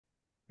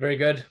Very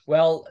good.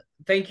 Well,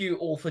 thank you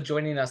all for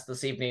joining us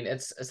this evening.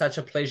 It's such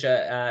a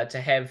pleasure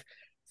to have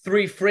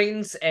three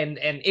friends and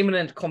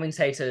eminent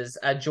commentators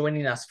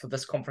joining us for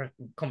this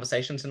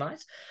conversation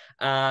tonight.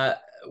 Uh,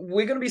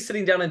 we're going to be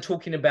sitting down and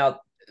talking about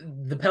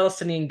the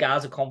Palestinian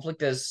Gaza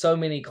conflict, as so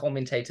many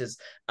commentators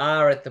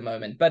are at the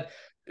moment, but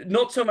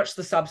not so much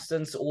the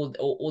substance or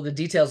the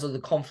details of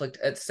the conflict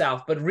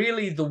itself, but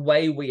really the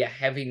way we are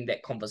having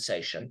that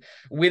conversation,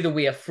 whether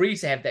we are free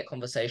to have that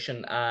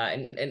conversation,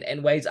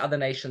 and ways other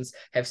nations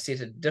have set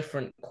a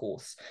different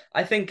course.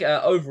 I think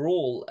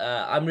overall,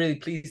 I'm really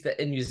pleased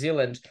that in New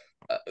Zealand,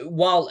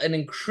 while an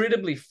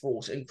incredibly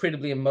fraught,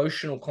 incredibly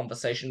emotional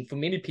conversation for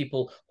many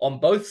people on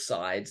both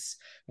sides,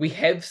 we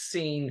have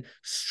seen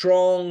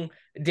strong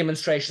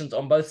demonstrations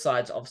on both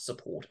sides of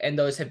support, and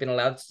those have been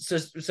allowed.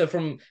 So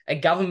from a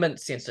government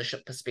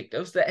censorship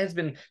perspective, that has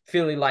been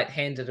fairly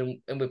light-handed,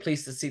 and we're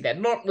pleased to see that.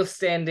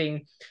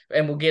 Notwithstanding,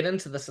 and we'll get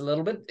into this a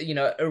little bit,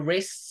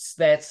 arrests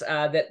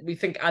that we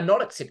think are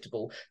not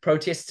acceptable,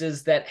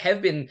 protesters that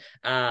have been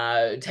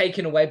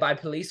taken away by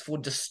police for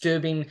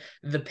disturbing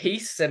the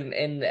peace,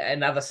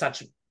 and other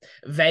such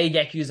vague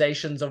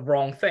accusations of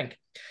wrongthink.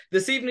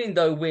 This evening,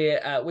 though,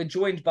 we're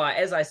joined by,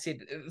 as I said,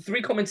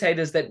 three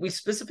commentators that we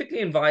specifically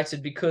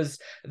invited because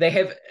they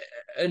have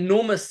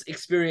enormous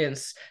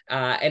experience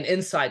and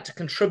insight to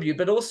contribute,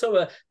 but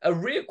also a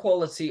rare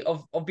quality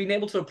of being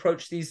able to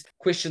approach these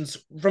questions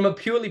from a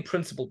purely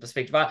principled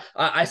perspective.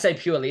 I say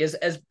purely,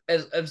 as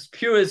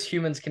pure as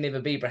humans can ever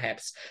be,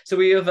 perhaps. So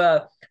we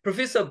have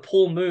Professor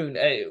Paul Moon,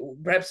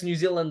 perhaps New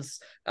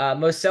Zealand's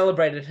most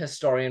celebrated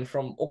historian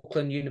from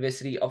Auckland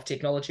University of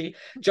Technology.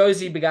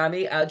 Josie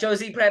Pagani,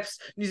 Josie, perhaps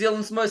New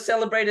Zealand's most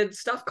celebrated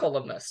stuff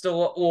columnist,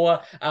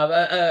 or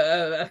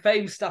a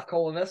famed stuff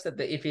columnist at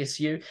the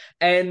FSU,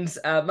 and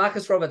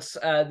Marcus Roberts,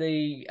 a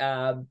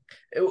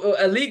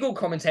legal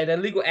commentator, a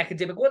legal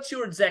academic. What's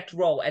your exact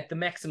role at the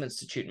Maxim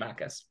Institute,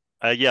 Marcus?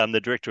 Yeah, I'm the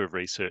director of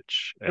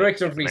research.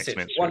 Director of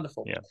research.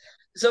 Wonderful. Yeah.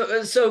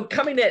 So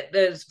coming at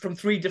this from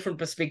three different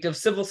perspectives: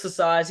 civil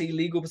society,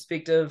 legal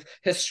perspective,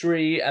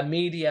 history,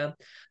 media.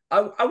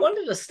 I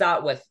wanted to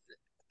start with,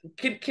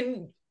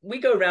 can we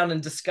go around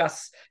and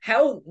discuss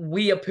how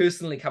we are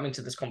personally coming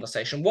to this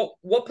conversation,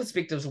 what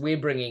perspectives we're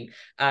bringing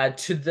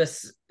to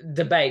this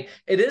debate.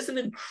 It is an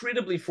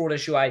incredibly fraught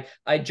issue.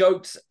 I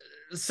joked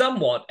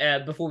somewhat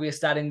before we were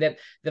starting that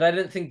I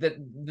didn't think that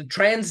the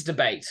trans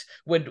debate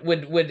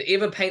would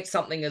ever paint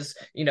something as,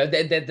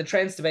 that the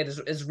trans debate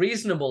is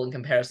reasonable in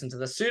comparison to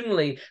this.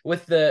 Certainly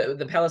with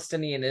the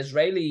Palestinian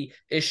Israeli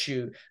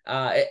issue,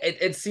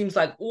 it seems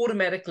like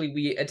automatically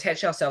we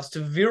attach ourselves to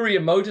very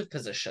emotive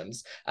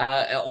positions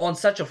on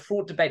such a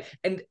fraught debate,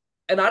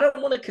 and I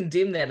don't want to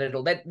condemn that at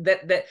all.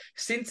 That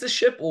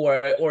censorship or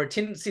a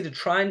tendency to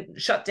try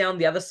and shut down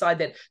the other side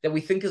that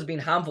we think has been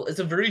harmful is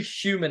a very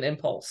human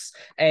impulse,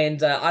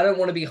 and I don't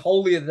want to be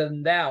holier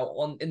than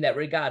thou in that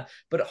regard.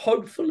 But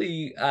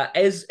hopefully,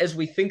 as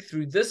we think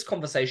through this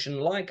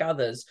conversation, like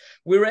others,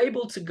 we're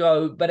able to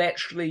go. But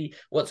actually,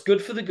 what's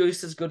good for the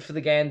goose is good for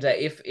the gander.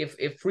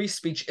 If free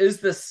speech is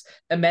this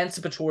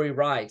emancipatory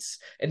rights,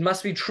 it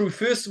must be true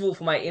first of all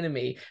for my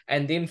enemy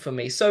and then for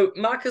me. So,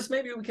 Marcus,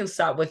 maybe we can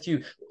start with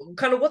you.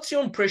 Kind of, what's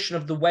your impression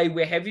of the way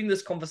we're having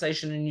this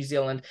conversation in New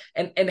Zealand,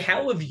 and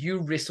how have you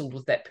wrestled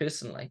with that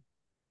personally?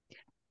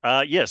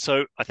 Yeah,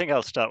 so I think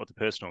I'll start with the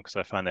personal because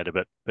I find that a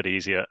bit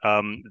easier.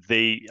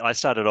 I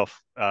started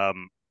off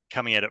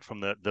coming at it from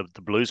the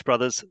Blues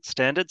Brothers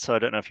standard. So I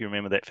don't know if you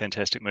remember that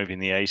fantastic movie in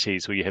the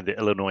 80s where you have the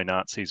Illinois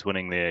Nazis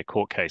winning their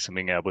court case and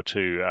being able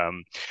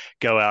to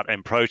go out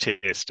and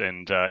protest,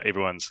 and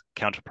everyone's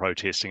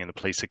counter-protesting and the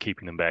police are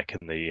keeping them back,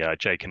 and the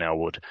J Canal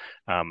would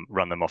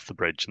run them off the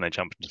bridge and they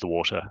jump into the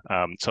water.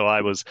 So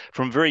I was,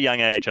 from a very young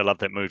age, I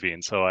loved that movie.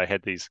 And so I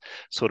had these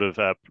sort of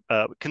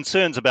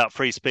concerns about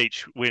free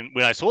speech. When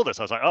I saw this,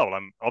 I was like, oh,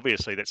 well,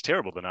 obviously that's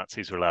terrible. The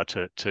Nazis were allowed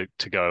to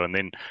go. And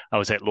then I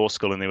was at law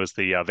school and there was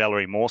the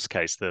Valerie Morse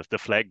case, the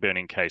flag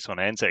burning case on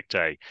Anzac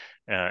Day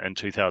in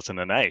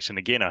 2008. And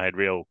again, I had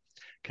real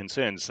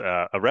concerns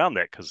around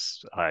that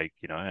because I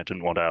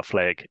didn't want our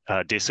flag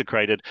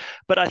desecrated.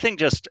 But I think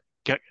just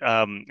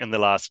in the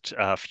last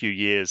few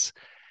years,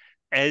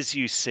 as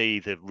you see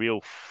the real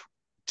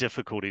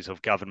difficulties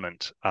of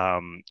government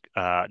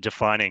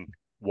defining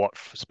what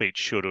speech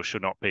should or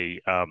should not be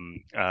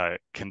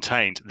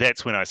contained,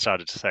 that's when I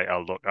started to say,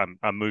 oh, look,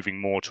 I'm moving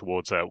more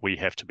towards we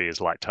have to be as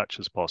light touch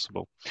as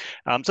possible.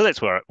 So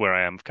that's where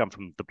I am. I've come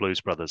from the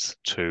Blues Brothers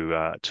to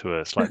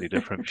a slightly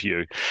different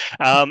view.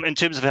 In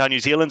terms of how New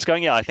Zealand's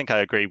going, yeah, I think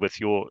I agree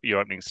with your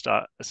opening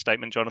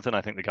statement, Jonathan.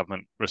 I think the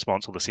government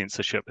response or the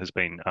censorship has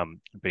been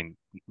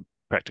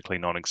practically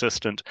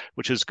non-existent,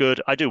 which is good.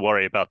 I do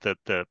worry about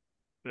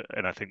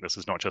and I think this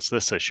is not just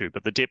this issue,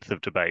 but the depth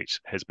of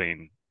debate has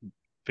been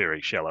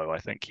very shallow, I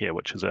think, here,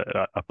 which is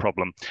a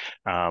problem.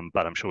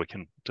 But I'm sure we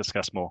can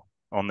discuss more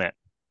on that.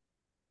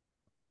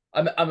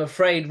 I'm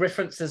afraid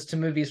references to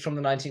movies from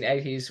the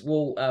 1980s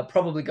will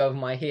probably go over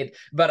my head,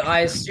 but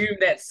I assume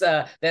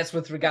that's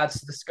with regards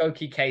to the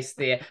Skokie case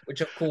there,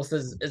 which of course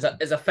is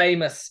a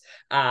famous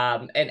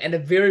and a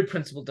very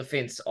principled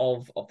defence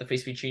of the Free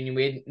Speech Union.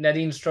 We had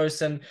Nadine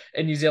Strossen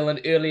in New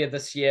Zealand earlier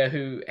this year,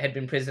 who had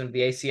been president of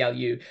the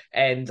ACLU,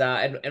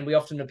 and we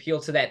often appeal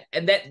to that,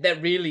 and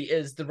that really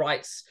is the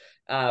rights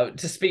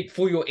to speak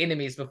for your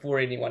enemies before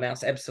anyone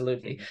else.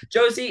 Absolutely.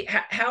 Josie,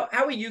 how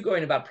are you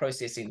going about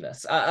processing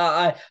this?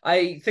 I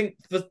think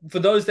for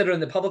those that are in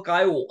the public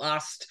eye or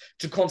asked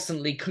to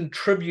constantly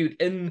contribute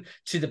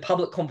into the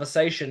public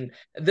conversation,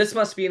 this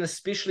must be an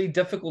especially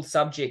difficult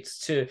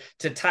subject to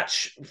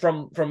touch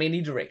from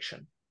any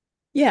direction.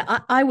 Yeah,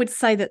 I would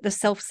say that the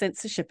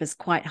self-censorship is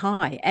quite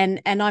high,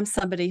 and I'm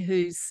somebody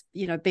who's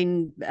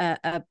been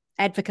a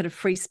advocate of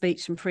free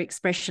speech and free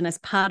expression as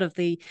part of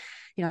the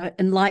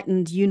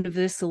enlightened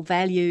universal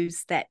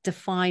values that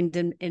defined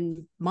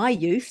in my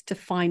youth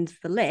defined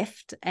the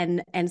left,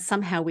 and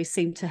somehow we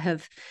seem to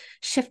have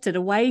shifted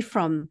away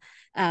from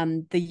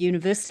the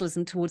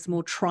universalism towards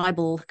more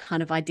tribal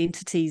kind of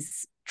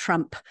identities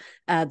trump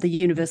the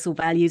universal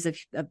values of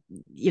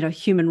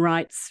human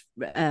rights,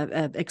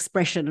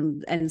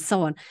 expression, and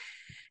so on.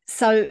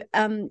 So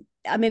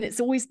I mean, it's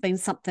always been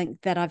something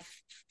that I've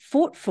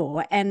fought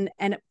for, and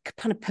it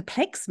kind of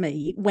perplexed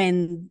me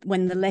when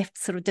the left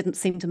sort of didn't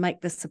seem to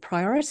make this a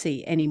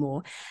priority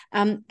anymore.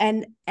 And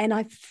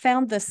I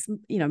found this,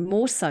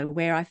 more so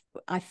where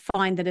I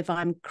find that if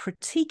I'm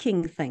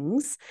critiquing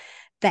things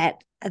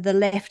that the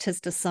left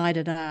has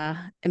decided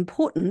are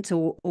important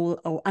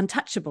or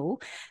untouchable,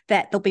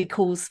 that there'll be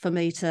calls for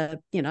me to,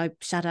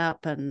 shut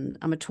up and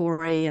I'm a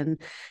Tory and,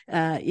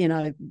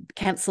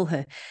 cancel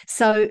her.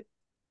 So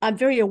I'm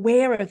very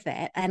aware of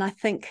that. And I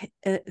think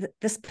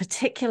this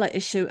particular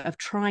issue of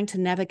trying to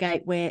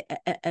navigate where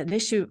an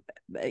issue,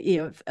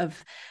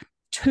 of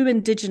two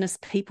Indigenous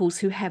peoples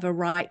who have a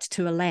right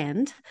to a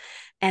land,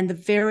 and the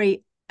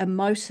very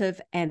emotive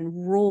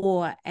and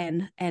raw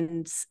and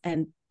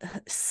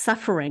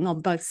suffering on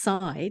both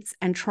sides,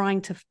 and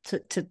trying to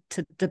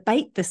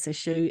debate this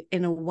issue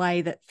in a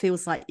way that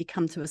feels like you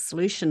come to a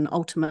solution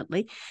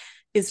ultimately,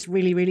 is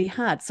really, really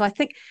hard. So I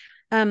think,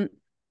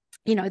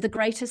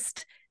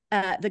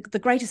 the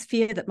greatest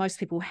fear that most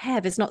people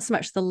have is not so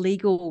much the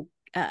legal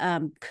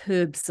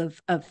curbs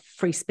of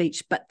free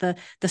speech, but the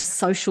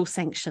social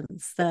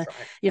sanctions.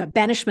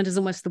 Banishment is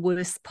almost the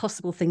worst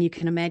possible thing you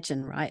can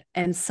imagine, right?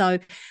 And so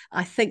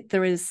I think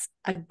there is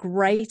a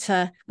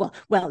greater,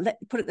 let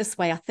put it this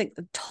way, I think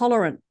the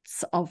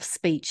tolerance of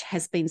speech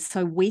has been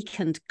so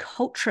weakened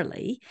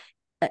culturally,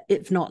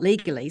 if not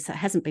legally. So it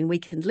hasn't been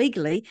weakened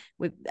legally,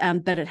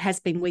 but it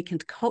has been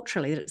weakened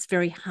culturally, that it's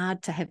very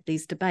hard to have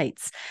these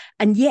debates.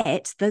 And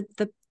yet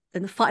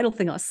and the final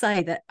thing I'll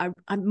say that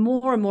I'm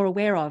more and more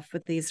aware of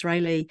with the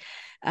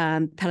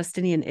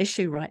Israeli-Palestinian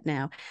issue right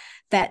now,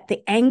 that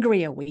the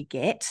angrier we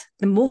get,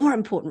 the more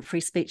important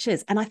free speech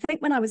is. And I think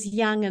when I was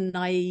young and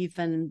naive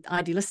and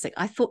idealistic,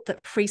 I thought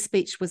that free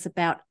speech was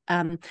about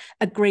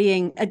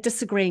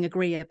disagreeing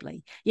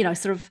agreeably. I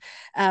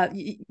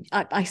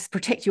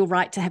protect your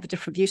right to have a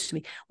different view to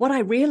me. What I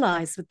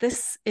realized with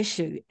this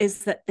issue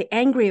is that the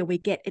angrier we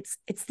get,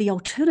 it's the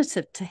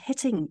alternative to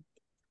hitting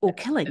or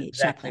killing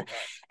each other.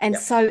 And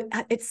so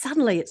it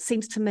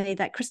seems to me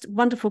that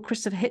wonderful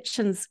Christopher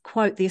Hitchens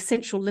quote,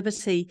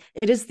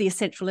 it is the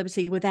essential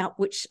liberty without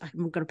which,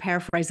 I'm going to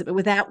paraphrase it, but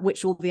without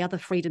which all the other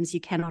freedoms you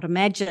cannot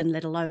imagine,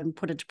 let alone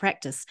put into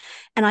practice.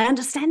 And I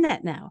understand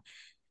that now.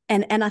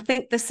 And I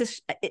think this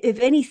is, if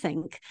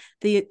anything,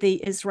 the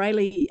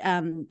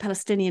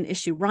Israeli-Palestinian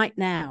issue right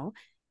now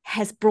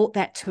has brought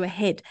that to a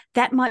head.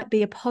 That might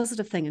be a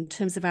positive thing in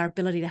terms of our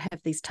ability to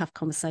have these tough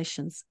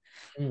conversations.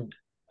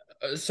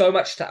 So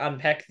much to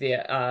unpack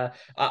there.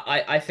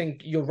 I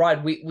think you're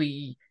right.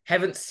 We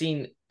haven't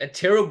seen a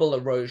terrible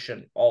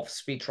erosion of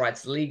speech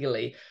rights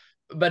legally,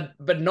 but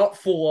not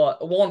for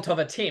want of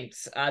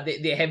attempts.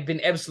 There have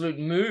been absolute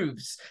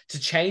moves to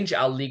change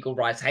our legal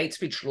rights. Hate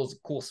speech laws,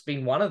 of course,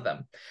 being one of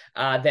them.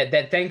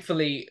 That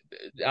thankfully,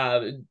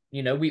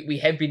 we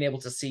have been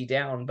able to see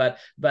down. But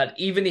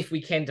even if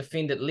we can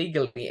defend it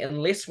legally,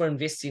 unless we're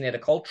investing at a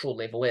cultural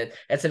level, it's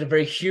at a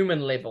very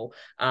human level,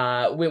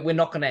 we're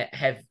not going to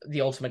have the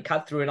ultimate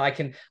cut through. And I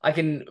can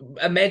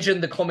imagine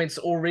the comments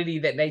already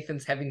that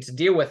Nathan's having to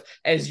deal with,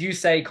 as you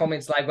say,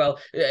 comments like, well,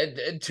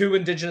 two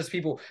Indigenous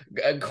people,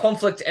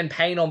 conflict and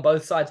pain on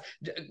both sides.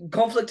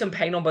 Conflict and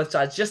pain on both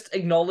sides. Just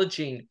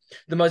acknowledging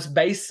the most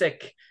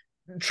basic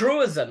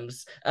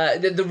truisms,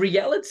 the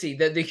reality,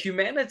 the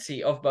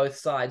humanity of both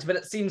sides. But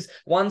it seems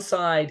one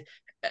side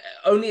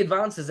only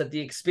advances at the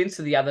expense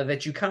of the other,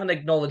 that you can't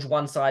acknowledge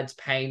one side's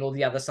pain or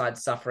the other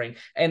side's suffering.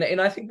 And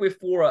I think we're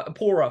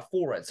poorer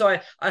for it. So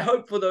I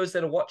hope for those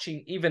that are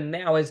watching even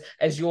now,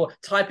 as you're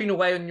typing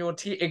away on your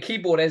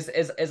keyboard,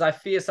 as I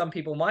fear some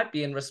people might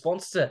be in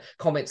response to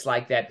comments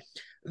like that,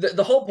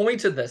 the whole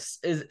point of this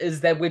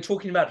is that we're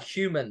talking about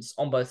humans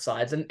on both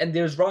sides, and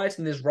there's right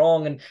and there's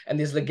wrong, and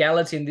there's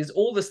legality, and there's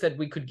all this that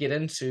we could get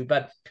into,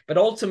 but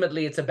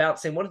ultimately it's about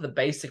saying, what are the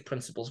basic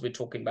principles we're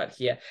talking about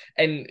here?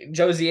 And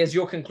Josie, as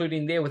you're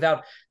concluding there,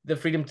 without the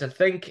freedom to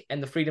think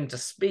and the freedom to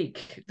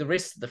speak, the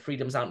rest of the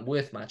freedoms aren't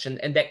worth much,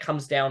 and that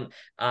comes down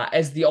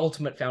as the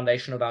ultimate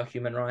foundation of our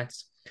human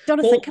rights.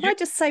 Jonathan, can I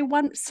just say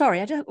one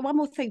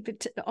more thing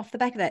off the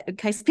back of that, in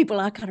case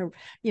people are kind of,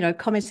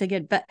 commenting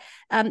in. But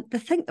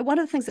one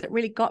of the things that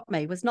really got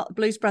me was not the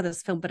Blues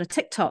Brothers film, but a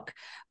TikTok,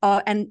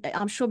 and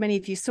I'm sure many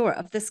of you saw it,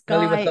 of this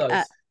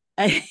guy.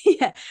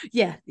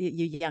 Yeah,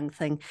 you young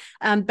thing.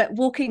 But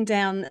walking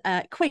down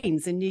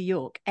Queens in New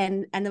York,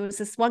 and there was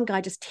this one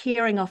guy just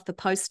tearing off the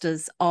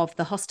posters of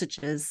the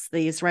hostages,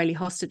 the Israeli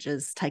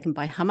hostages taken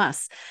by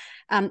Hamas.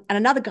 And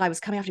another guy was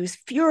coming after. He was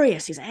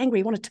furious. He was angry.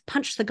 He wanted to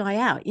punch the guy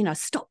out.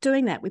 Stop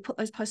doing that. We put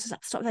those posters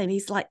up. Stop that. And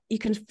he's like, you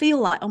can feel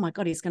like, oh my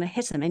God, he's going to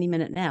hit him any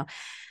minute now.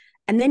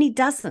 And then he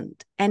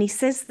doesn't. And he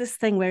says this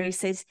thing where he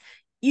says,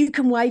 you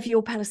can wave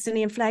your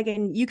Palestinian flag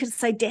and you can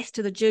say death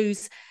to the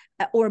Jews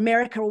or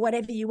America or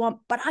whatever you want,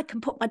 but I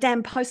can put my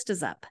damn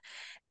posters up.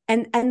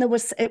 And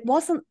it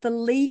wasn't the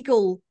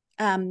legal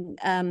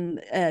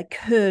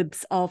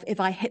curbs of, if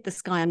I hit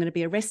this guy, I'm going to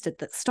be arrested,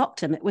 that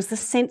stopped him. It was the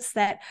sense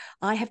that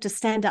I have to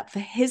stand up for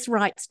his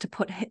rights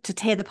to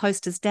tear the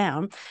posters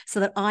down, so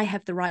that I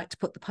have the right to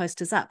put the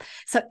posters up.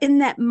 So in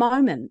that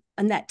moment,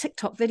 and that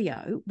TikTok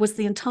video was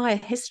the entire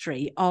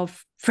history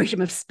of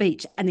freedom of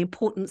speech and the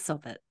importance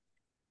of it.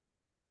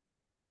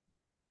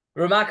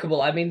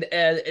 Remarkable. I mean,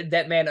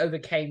 that man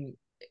overcame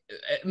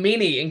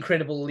many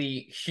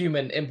incredibly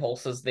human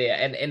impulses there,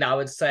 and I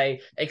would say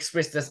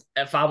expressed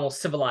a far more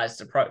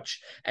civilized approach,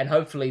 and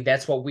hopefully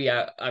that's what we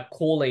are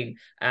calling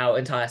our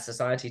entire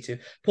society to.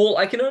 Paul,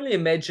 I can only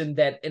imagine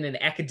that in an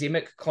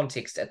academic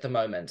context at the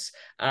moment,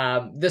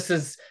 this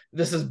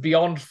is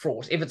beyond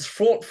fraught. If it's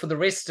fraught for the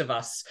rest of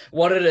us,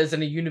 what it is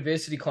in a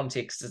university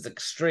context is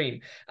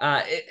extreme.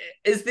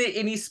 Is there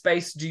any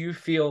space, do you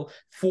feel,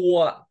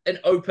 for an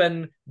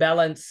open,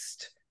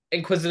 balanced,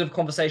 inquisitive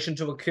conversation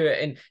to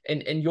occur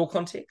in your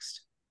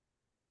context?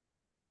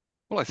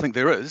 Well, I think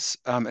there is.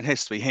 It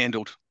has to be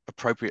handled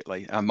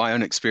appropriately. My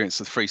own experience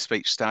with free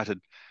speech started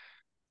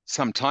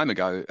some time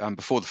ago.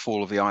 Before the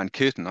fall of the Iron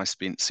Curtain, I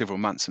spent several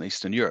months in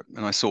Eastern Europe,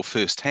 and I saw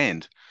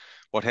firsthand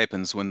what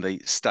happens when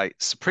the state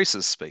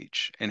suppresses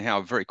speech, and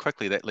how very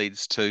quickly that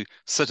leads to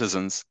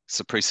citizens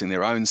suppressing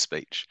their own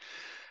speech.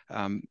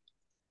 And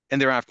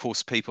there are, of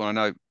course, people, I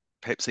know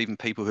perhaps even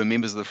people who are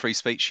members of the Free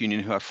Speech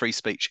Union, who are free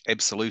speech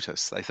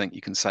absolutists. They think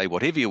you can say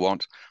whatever you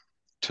want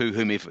to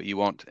whomever you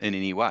want in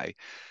any way.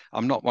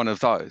 I'm not one of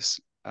those.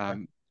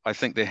 I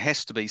think there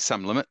has to be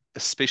some limit,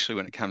 especially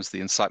when it comes to the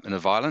incitement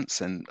of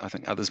violence, and I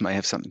think others may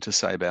have something to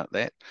say about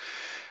that.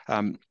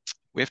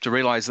 We have to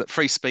realize that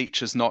free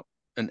speech is not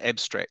an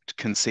abstract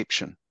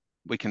conception.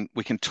 We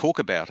can talk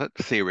about it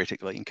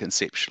theoretically and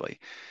conceptually,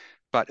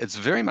 but it's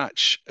very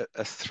much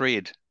a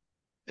thread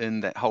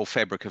in that whole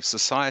fabric of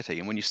society.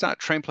 And when you start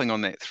trampling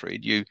on that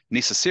thread, you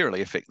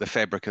necessarily affect the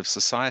fabric of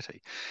society.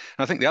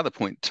 And I think the other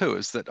point too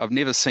is that I've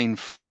never seen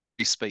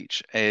free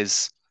speech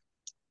as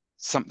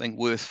something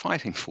worth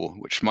fighting for,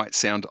 which might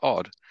sound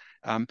odd,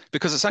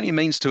 because it's only a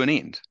means to an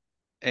end.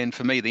 And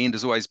for me, the end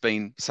has always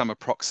been some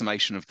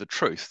approximation of the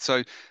truth.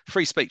 So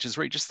free speech is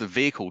really just the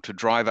vehicle to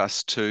drive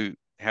us to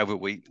however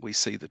we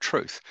see the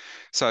truth.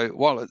 So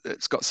while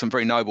it's got some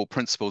very noble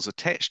principles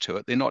attached to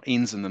it, they're not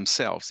ends in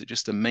themselves. They're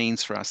just a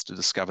means for us to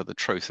discover the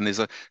truth. And there's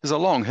a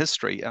long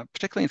history,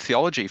 particularly in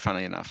theology,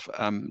 funnily enough,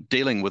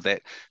 dealing with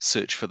that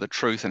search for the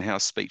truth and how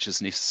speech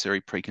is a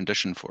necessary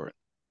precondition for it.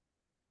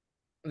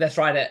 That's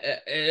right,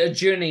 a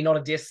journey, not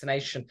a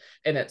destination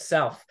in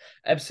itself.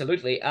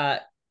 Absolutely.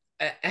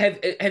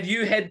 Have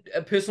you had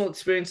a personal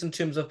experience in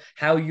terms of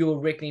how you're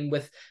reckoning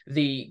with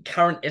the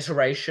current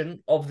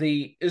iteration of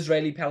the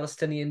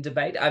Israeli-Palestinian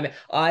debate? I mean,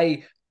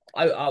 I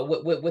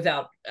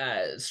without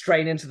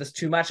straying into this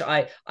too much,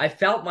 I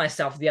felt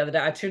myself the other day.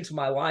 I turned to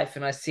my wife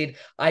and I said,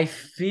 I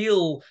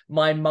feel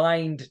my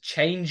mind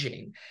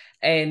changing.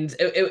 And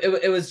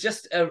it was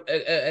just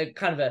a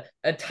kind of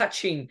a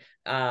touching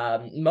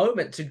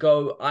moment to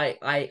go,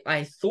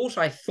 I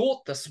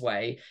thought this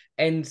way,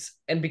 and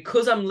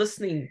because I'm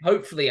listening,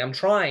 hopefully I'm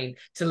trying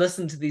to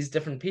listen to these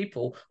different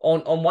people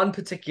on one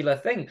particular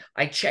thing,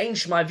 I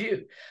changed my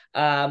view.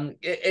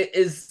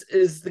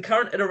 Is the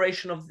current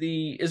iteration of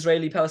the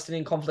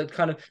Israeli-Palestinian conflict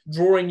kind of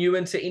drawing you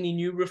into any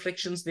new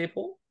reflections there,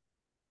 Paul?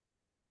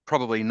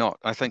 Probably not.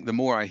 I think the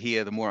more I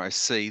hear, the more I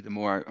see, the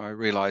more I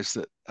realize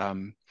that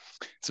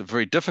it's a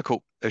very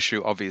difficult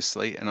issue,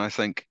 obviously, and I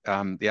think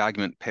the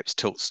argument perhaps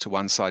tilts to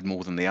one side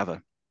more than the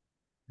other.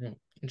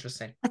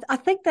 Interesting. I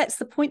think that's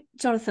the point,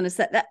 Jonathan, is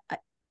that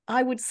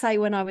I would say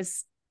when I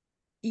was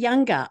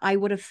younger, I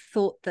would have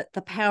thought that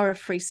the power of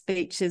free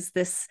speech is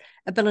this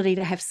ability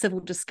to have civil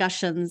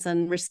discussions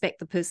and respect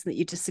the person that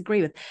you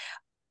disagree with.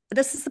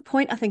 this is the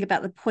point, I think,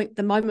 about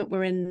the moment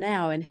we're in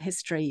now in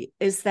history,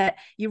 is that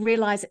you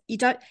realize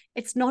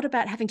it's not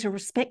about having to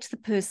respect the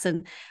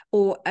person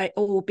or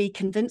be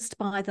convinced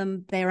by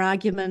them, their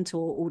argument,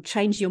 or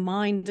change your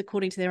mind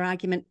according to their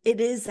argument.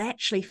 It is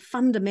actually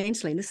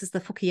fundamentally, and this is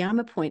the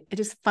Fukuyama point, it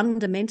is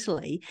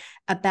fundamentally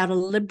about a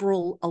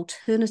liberal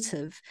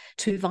alternative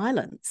to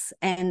violence.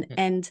 And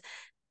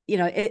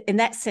in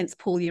that sense,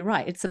 Paul, you're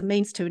right. It's a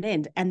means to an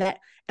end,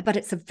 but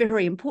it's a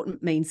very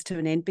important means to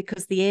an end,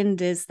 because the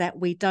end is that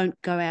we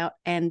don't go out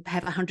and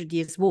have 100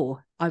 years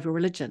war over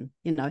religion,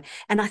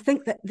 And I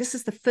think that this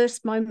is the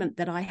first moment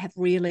that I have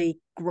really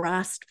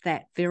grasped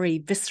that very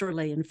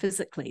viscerally and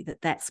physically,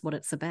 that's what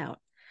it's about.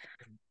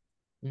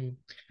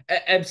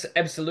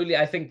 Absolutely.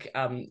 I think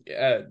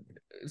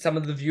some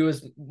of the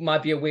viewers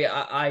might be aware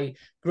I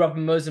grew up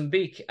in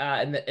Mozambique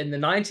in the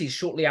 90s,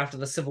 shortly after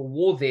the civil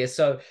war there.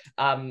 So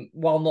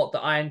while not the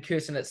Iron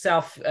Curtain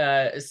itself,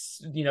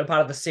 is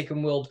part of the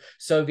Second World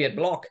Soviet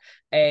bloc,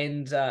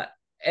 and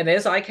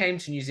as I came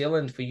to New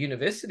Zealand for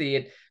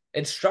university,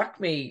 it struck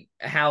me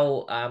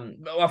how,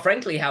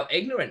 frankly, how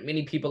ignorant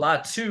many people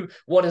are to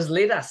what has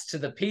led us to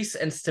the peace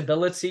and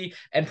stability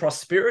and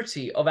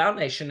prosperity of our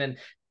nation.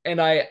 And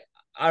I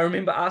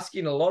remember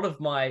asking a lot of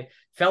my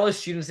fellow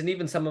students and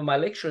even some of my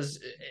lecturers,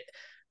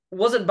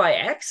 was it by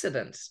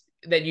accident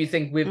that you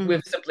think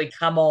we've simply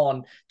come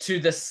on to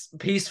this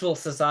peaceful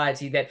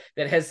society that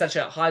has such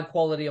a high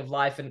quality of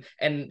life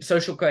and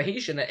social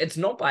cohesion? It's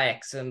not by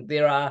accident.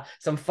 There are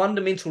some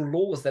fundamental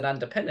laws that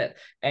underpin it,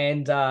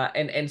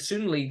 and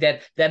certainly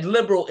that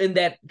liberal, in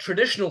that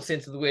traditional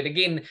sense of the word,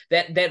 again,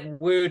 that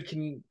word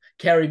can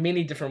carry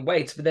many different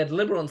weights, but that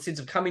liberal sense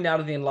of coming out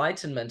of the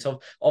Enlightenment,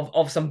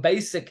 of some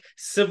basic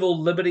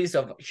civil liberties,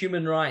 of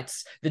human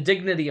rights, the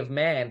dignity of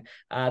man,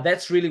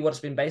 that's really what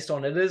it's been based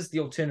on. It is the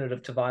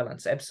alternative to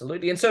violence,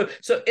 absolutely. And so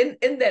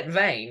in that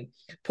vein,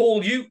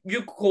 Paul,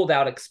 you called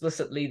out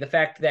explicitly the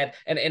fact that,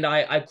 and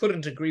I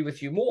couldn't agree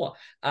with you more,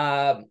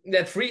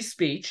 that free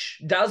speech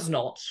does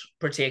not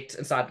protect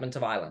incitement to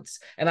violence.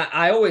 And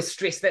I always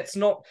stress that's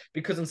not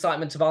because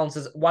incitement to violence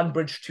is one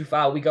bridge too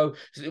far. We go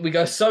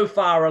so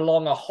far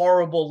along a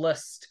horrible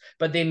list,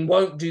 but then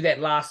won't do that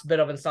last bit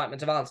of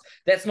incitement to violence.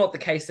 That's not the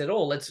case at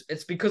all.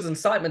 It's because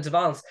incitement to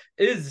violence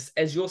is,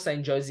 as you're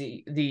saying,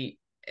 Josie, the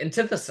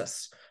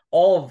antithesis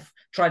of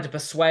trying to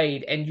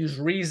persuade and use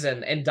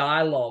reason and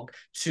dialogue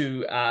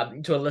to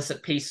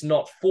elicit peace,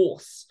 not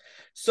force.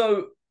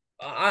 So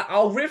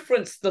I'll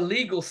reference the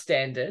legal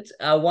standard,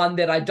 one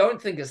that I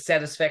don't think is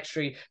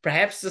satisfactory,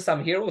 perhaps to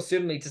some here, or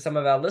certainly to some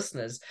of our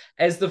listeners.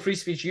 As the Free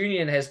Speech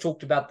Union has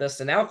talked about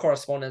this in our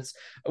correspondence,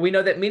 we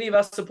know that many of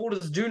our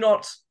supporters do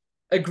not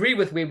agree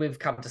with where we've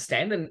come to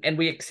stand, and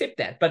we accept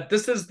that. But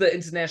this is the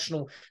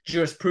international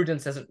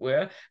jurisprudence, as it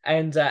were,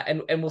 and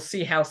we'll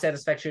see how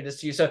satisfactory it is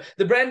to you. So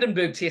the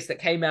Brandenburg test that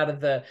came out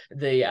of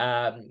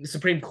the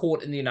Supreme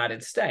Court in the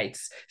United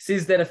States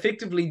says that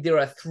effectively there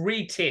are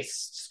three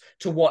tests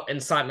to what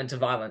incitement to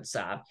violence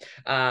are.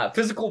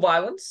 Physical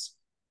violence,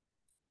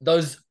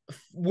 those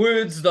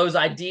words, those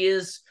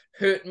ideas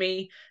hurt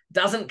me,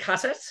 doesn't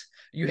cut it.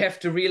 You have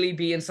to really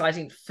be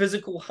inciting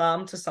physical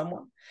harm to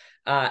someone.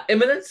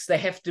 Imminence, they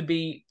have to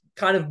be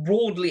kind of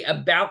broadly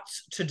about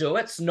to do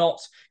it, not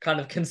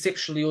kind of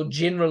conceptually or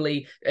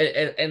generally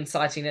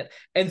inciting it.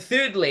 And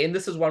thirdly, and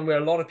this is one where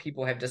a lot of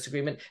people have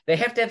disagreement, they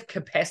have to have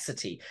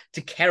capacity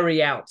to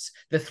carry out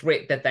the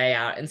threat that they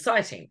are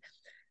inciting.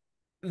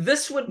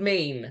 This would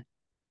mean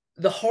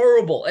the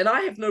horrible, and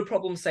I have no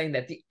problem saying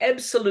that, the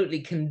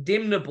absolutely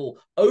condemnable,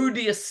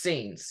 odious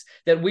scenes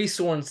that we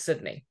saw in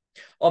Sydney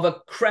of a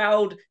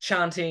crowd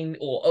chanting,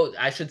 or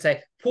I should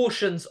say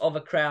portions of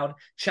a crowd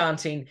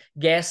chanting,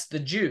 "Gas the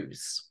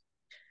Jews."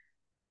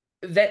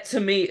 That to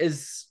me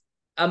is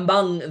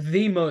among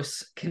the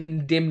most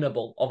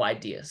condemnable of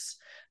ideas.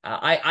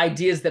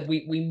 Ideas that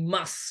we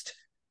must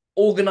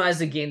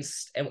organize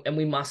against and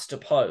we must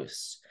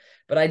oppose.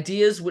 But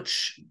ideas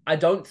which I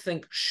don't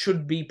think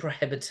should be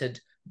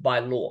prohibited by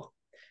law.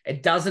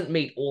 It doesn't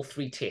meet all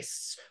three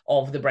tests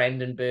of the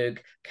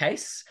Brandenburg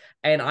case.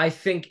 And I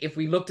think if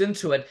we looked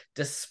into it,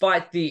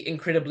 despite the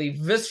incredibly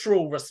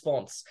visceral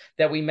response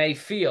that we may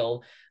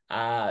feel,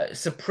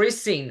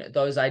 suppressing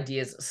those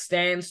ideas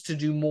stands to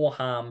do more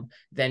harm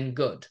than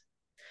good.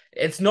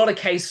 It's not a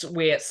case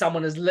where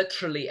someone is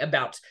literally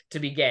about to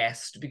be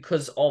gassed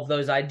because of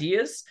those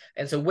ideas.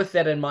 And so with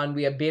that in mind,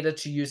 we are better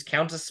to use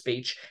counter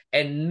speech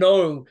and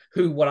know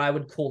who what I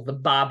would call the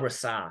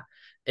barbarous are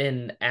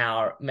in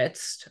our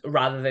midst,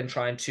 rather than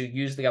trying to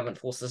use the government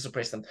force to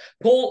suppress them.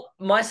 Paul,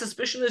 my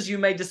suspicion is you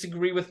may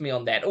disagree with me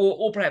on that,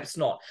 or perhaps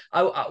not.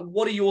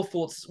 What are your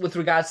thoughts with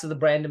regards to the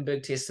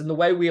Brandenburg tests and the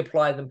way we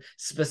apply them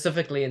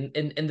specifically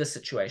in this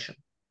situation?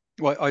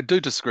 Well, I do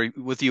disagree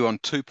with you on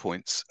 2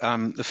 points.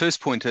 The first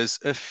point is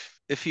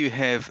if you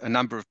have a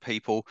number of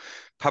people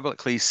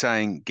publicly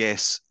saying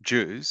 "gas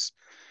Jews,"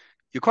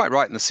 you're quite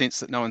right in the sense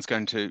that no one's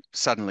going to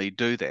suddenly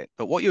do that.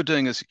 But what you're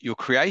doing is you're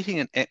creating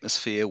an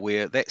atmosphere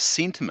where that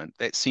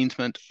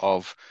sentiment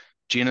of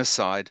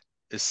genocide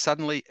is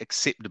suddenly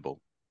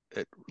acceptable.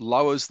 It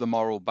lowers the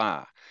moral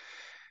bar.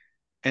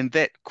 And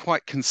that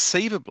quite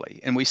conceivably,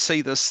 and we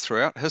see this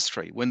throughout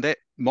history, when that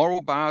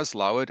moral bar is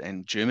lowered,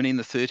 and Germany in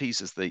the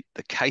 30s is the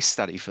case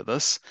study for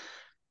this,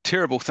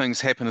 terrible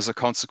things happen as a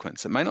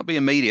consequence. It may not be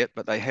immediate,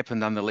 but they happen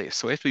nonetheless.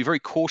 So we have to be very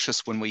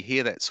cautious when we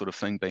hear that sort of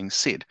thing being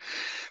said.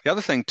 The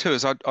other thing too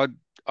is I'd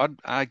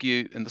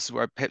argue, and this is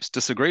where I perhaps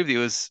disagree with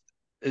you, is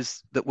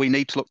that we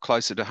need to look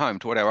closer to home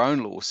to what our own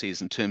law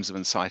says in terms of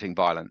inciting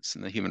violence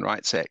in the Human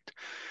Rights Act.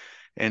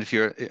 And if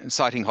you're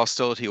inciting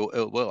hostility or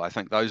ill will, I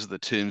think those are the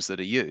terms that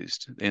are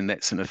used, and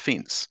that's an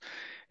offence.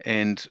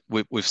 And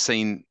we've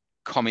seen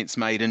comments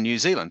made in New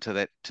Zealand to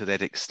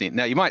that extent.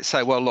 Now you might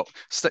say, well, look,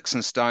 sticks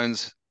and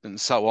stones and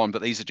so on,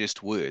 but these are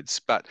just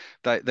words. But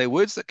they're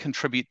words that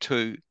contribute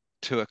to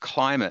a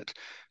climate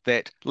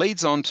that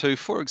leads on to,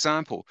 for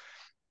example,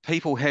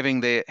 people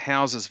having their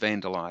houses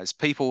vandalized,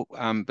 people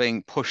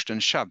being pushed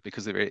and shoved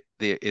because of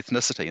their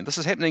ethnicity. And this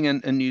is happening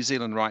in New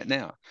Zealand right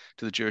now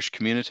to the Jewish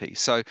community.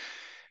 So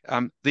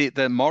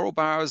the moral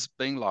bar is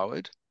being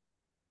lowered.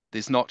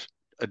 There's not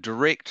a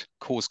direct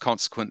cause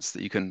consequence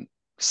that you can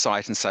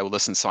cite and say, well,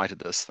 this incited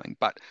this thing,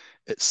 but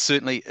it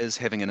certainly is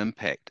having an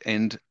impact.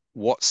 And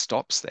what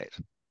stops that?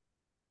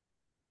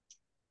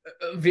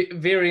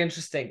 Very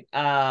interesting,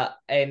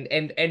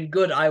 and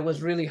good. I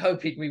was really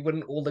hoping we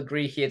wouldn't all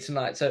agree here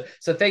tonight. So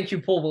thank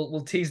you, Paul.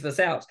 We'll tease this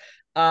out.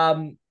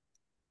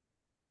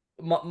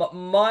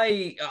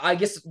 My I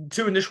guess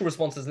two initial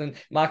responses, and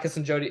then Marcus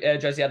and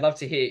Josie, I'd love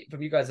to hear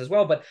from you guys as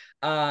well. But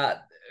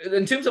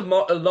in terms of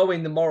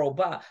lowering the moral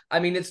bar, I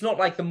mean, it's not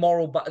like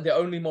the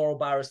only moral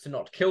bar is to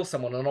not kill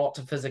someone or not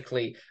to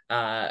physically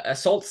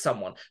assault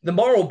someone. The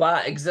moral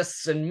bar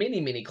exists in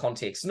many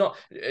contexts. Not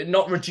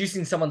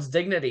reducing someone's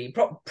dignity,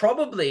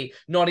 probably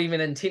not even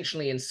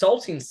intentionally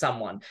insulting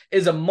someone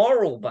is a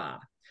moral bar,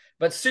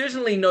 but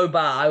certainly no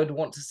bar I would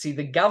want to see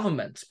the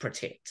government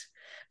protect.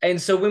 And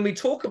so when we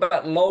talk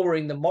about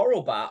lowering the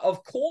moral bar,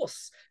 of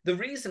course, the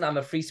reason I'm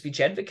a free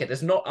speech advocate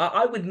is not,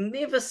 I would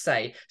never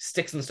say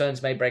sticks and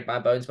stones may break my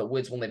bones, but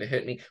words will never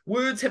hurt me.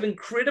 Words have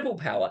incredible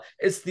power.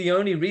 It's the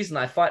only reason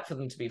I fight for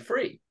them to be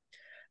free.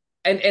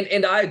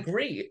 And I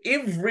agree.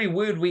 Every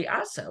word we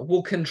utter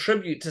will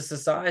contribute to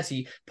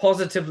society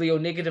positively or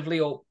negatively,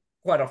 or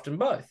quite often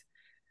both.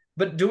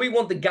 But do we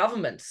want the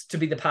government to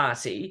be the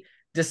party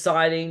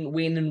deciding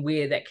when and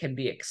where that can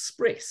be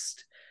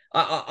expressed?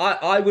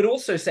 I would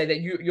also say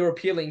that you're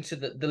appealing to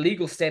the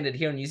legal standard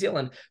here in New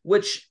Zealand,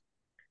 which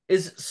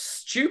is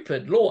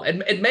stupid law.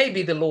 It may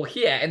be the law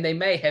here, and they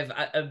may have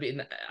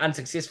been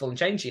unsuccessful in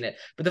changing it,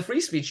 but the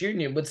Free Speech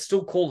Union would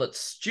still call it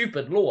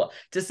stupid law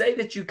to say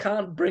that you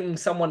can't bring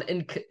someone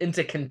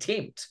into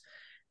contempt.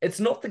 It's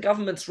not the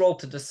government's role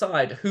to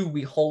decide who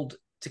we hold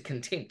to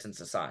contempt in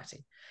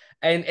society.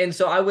 And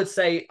so I would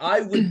say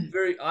I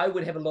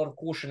would have a lot of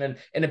caution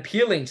in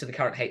appealing to the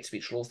current hate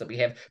speech laws that we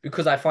have,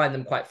 because I find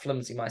them quite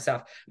flimsy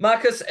myself.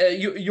 Marcus,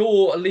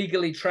 you're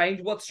legally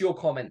trained. What's your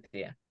comment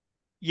there?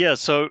 Yeah,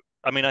 so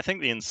I mean, I think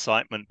the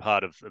incitement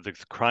part of the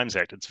Crimes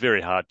Act, it's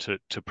very hard to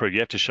prove. You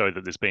have to show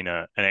that there's been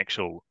an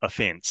actual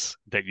offence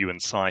that you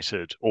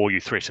incited or you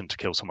threatened to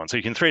kill someone. So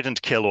you can threaten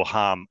to kill or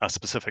harm a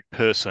specific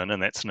person,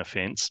 and that's an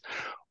offence,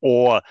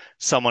 or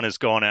someone has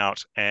gone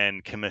out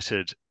and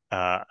committed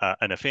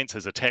an offence,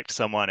 has attacked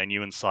someone, and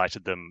you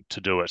incited them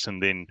to do it,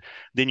 and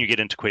then you get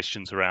into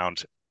questions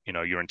around, you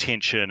know, your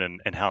intention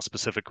and how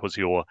specific was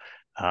your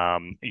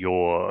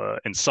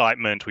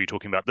incitement. Were you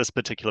talking about this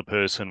particular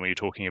person? Were you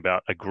talking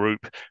about a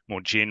group more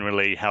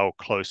generally? How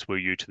close were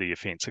you to the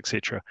offence,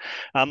 etc.?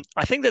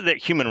 I think that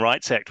Human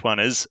Rights Act one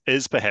is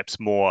perhaps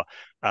more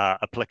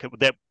applicable.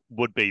 That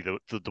would be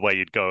the way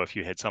you'd go if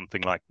you had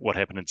something like what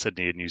happened in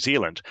Sydney and New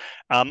Zealand.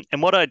 And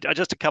what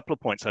just a couple of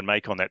points I'd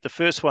make on that. The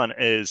first one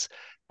is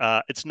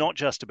it's not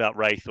just about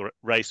race or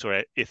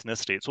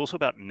ethnicity. It's also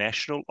about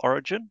national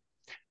origin,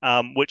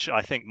 which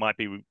I think might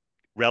be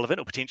relevant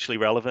or potentially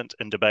relevant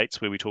in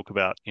debates where we talk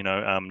about, you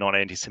know, not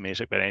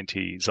anti-Semitic but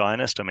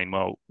anti-Zionist. I mean,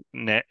 well,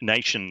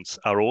 nations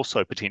are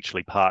also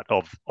potentially part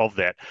of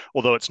that,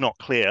 although it's not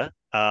clear.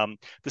 The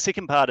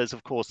second part is,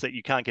 of course, that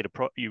you can't get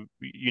you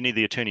need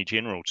the Attorney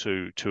General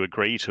to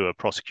agree to a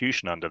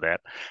prosecution under that,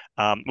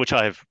 which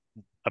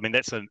I mean,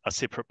 that's a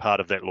separate part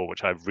of that law,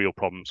 which I have real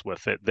problems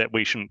with, that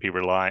we shouldn't be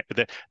relying,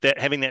 that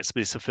having that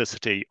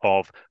specificity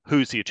of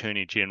who's the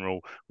Attorney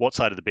General, what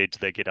side of the bed do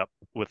they get up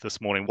with this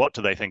morning, what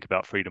do they think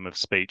about freedom of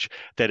speech,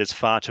 that is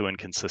far too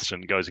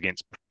inconsistent, goes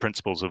against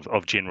principles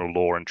of general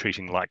law and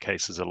treating like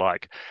cases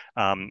alike.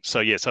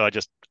 So I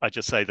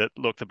just say that,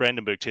 look, the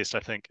Brandenburg test,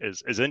 I think,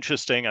 is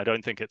interesting. I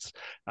don't think it's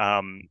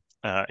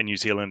in New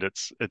Zealand,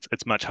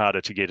 it's much harder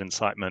to get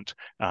incitement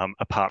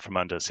apart from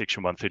under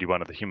Section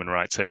 131 of the Human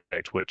Rights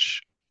Act, which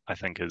I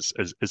think is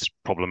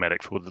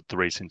problematic for the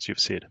reasons you've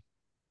said.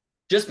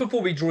 Just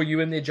before we draw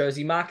you in there,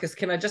 Josie, Marcus,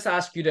 can I just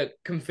ask you to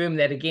confirm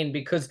that again?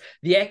 Because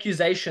the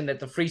accusation that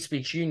the Free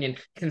Speech Union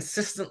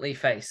consistently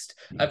faced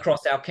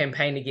across our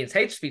campaign against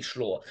hate speech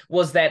law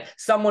was that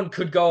someone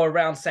could go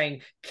around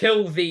saying,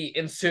 kill the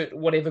insert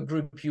whatever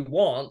group you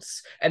want,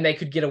 and they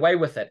could get away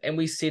with it. And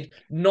we said,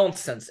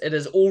 nonsense. It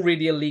is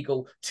already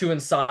illegal to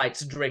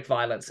incite direct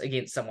violence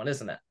against someone,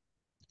 isn't it?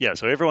 Yeah,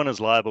 so everyone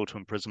is liable to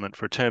imprisonment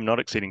for a term not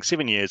exceeding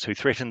 7 years who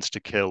threatens to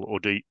kill or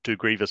do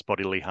grievous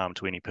bodily harm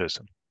to any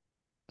person.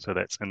 So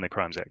that's in the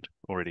Crimes Act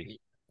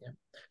already. Yeah.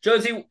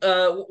 Josie,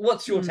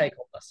 what's your take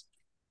on this?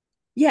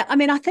 Yeah, I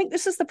mean, I think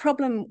this is the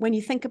problem when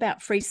you think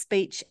about free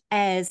speech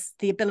as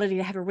the ability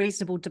to have a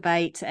reasonable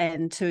debate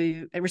and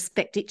to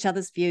respect each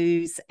other's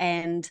views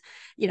and,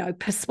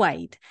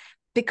 persuade.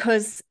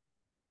 Because,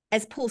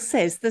 as Paul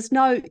says,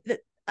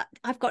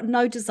 I've got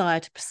no desire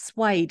to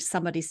persuade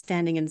somebody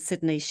standing in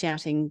Sydney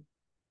shouting,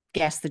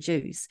 "Gas the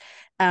Jews."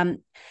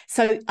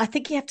 So I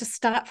think you have to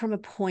start from the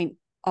point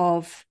you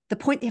have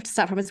to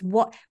start from is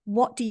what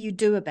do you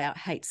do about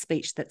hate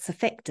speech that's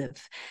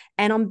effective?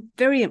 And I'm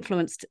very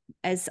influenced,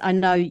 as I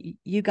know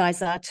you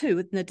guys are too,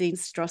 with Nadine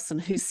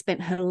Strossen, who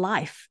spent her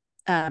life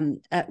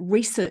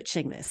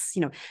researching this,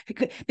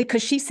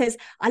 because she says,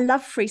 I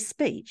love free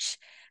speech.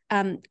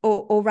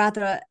 Or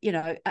rather,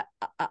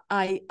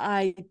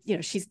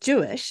 she's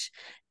Jewish,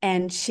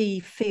 and she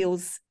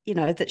feels,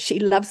 that she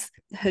loves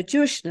her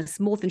Jewishness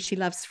more than she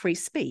loves free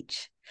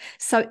speech.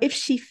 So if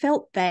she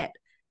felt that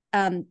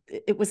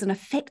it was an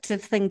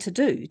effective thing to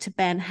do to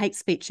ban hate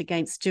speech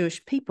against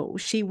Jewish people,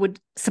 she would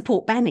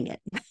support banning it.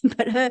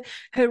 But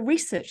her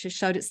research has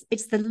showed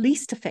it's the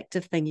least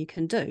effective thing you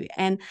can do.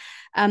 And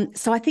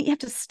so I think you have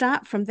to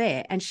start from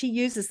there. And she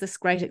uses this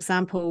great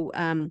example,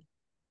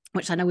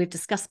 which I know we've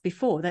discussed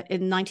before, that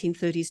in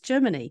 1930s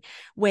Germany,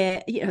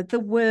 where there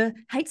were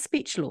hate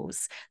speech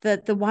laws.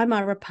 The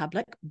Weimar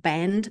Republic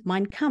banned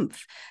Mein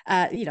Kampf.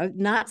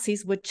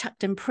 Nazis were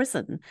chucked in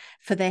prison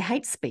for their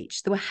hate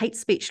speech. There were hate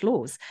speech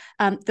laws.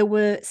 There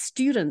were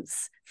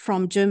students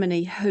from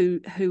Germany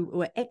who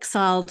were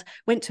exiled,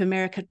 went to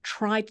America,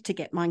 tried to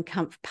get Mein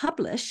Kampf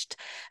published,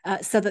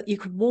 so that they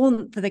could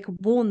warn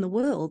the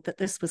world that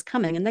this was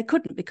coming, and they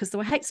couldn't because there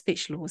were hate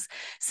speech laws.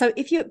 So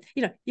if you've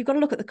got to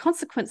look at the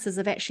consequences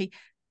of actually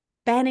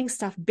banning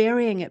stuff,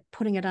 burying it,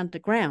 putting it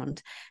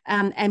underground,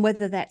 and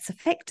whether that's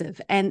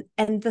effective. And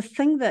the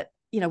thing that,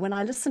 when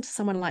I listen to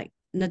someone like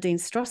Nadine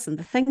Strossen,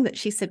 the thing that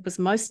she said was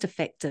most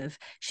effective,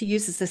 she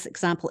uses this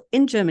example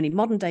in Germany,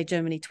 modern day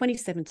Germany,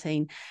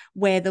 2017,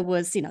 where there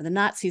was, the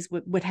Nazis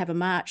would have a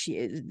march,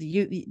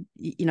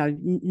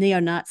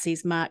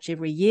 neo-Nazis march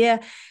every year.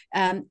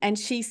 And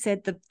she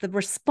said the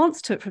response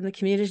to it from the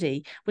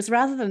community was,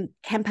 rather than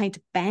campaign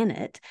to ban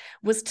it,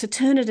 was to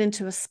turn it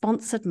into a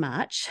sponsored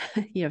march,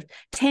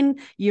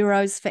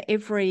 €10 for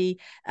every,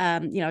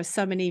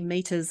 so many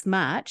meters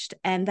marched,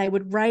 and they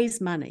would raise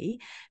money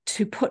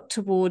to put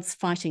towards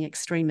fighting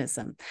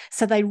extremism.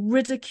 So they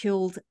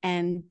ridiculed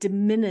and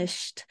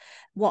diminished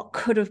what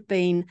could have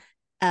been,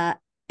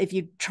 if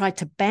you tried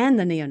to ban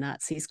the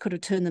neo-Nazis, could have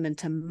turned them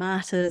into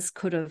martyrs,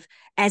 could have,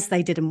 as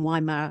they did in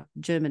Weimar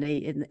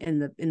Germany in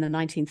the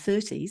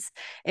 1930s,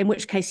 in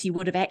which case you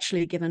would have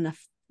actually given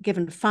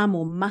far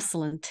more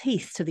muscle and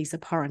teeth to these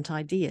abhorrent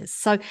ideas.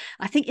 So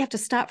I think you have to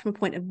start from a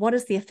point of what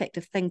is the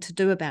effective thing to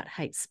do about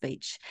hate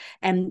speech,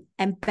 and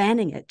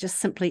banning it just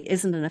simply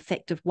isn't an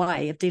effective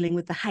way of dealing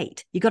with the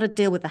hate. You've got to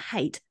deal with the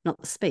hate,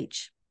 not the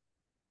speech.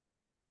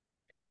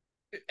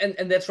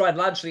 And that's right.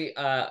 Largely,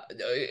 I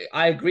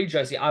agree,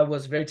 Josie. I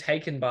was very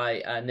taken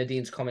by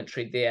Nadine's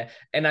commentary there,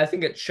 and I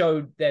think it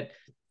showed that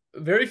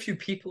very few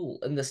people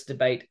in this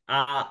debate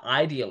are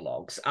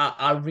ideologues,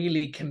 are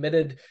really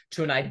committed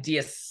to an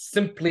idea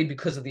simply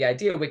because of the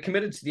idea. We're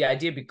committed to the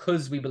idea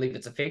because we believe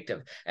it's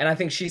effective. And I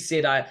think she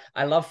said, I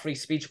love free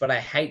speech, but I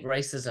hate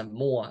racism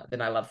more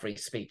than I love free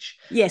speech.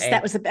 Yes,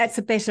 and that's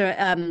a better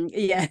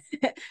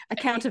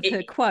account of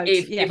her quote.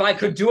 If I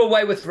could do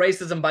away with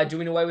racism by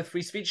doing away with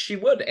free speech, she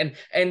would. And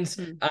I'm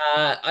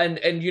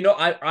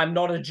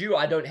not a Jew.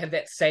 I don't have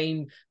that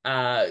same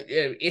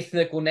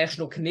ethnic or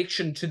national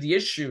connection to the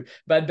issue,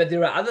 but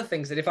there are other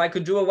things that if I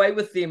could do away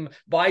with them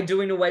by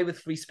doing away with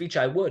free speech,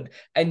 I would.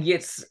 And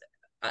yet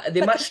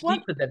they're much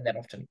deeper than that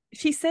often.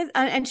 She says,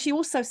 and she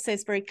also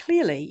says very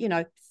clearly,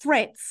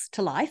 threats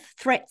to life,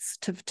 threats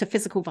to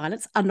physical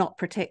violence are not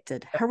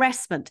protected.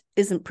 Harassment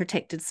isn't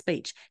protected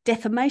speech.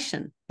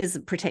 Defamation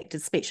isn't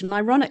protected speech. And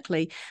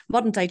ironically,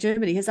 modern day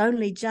Germany has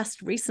only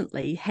just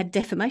recently had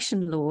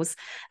defamation laws,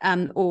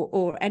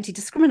 or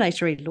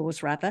anti-discriminatory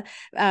laws rather.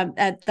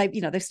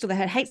 They've still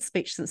had hate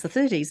speech since the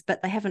 30s,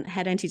 but they haven't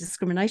had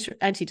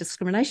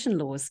anti-discrimination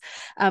laws,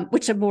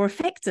 which are more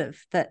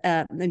effective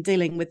in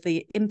dealing with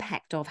the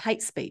impact of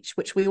hate speech,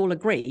 which we all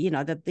agree.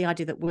 The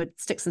idea that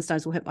sticks and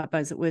stones will hurt my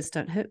bones, that words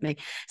don't hurt me.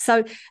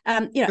 So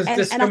because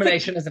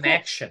discrimination is an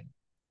action.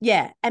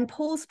 Yeah, and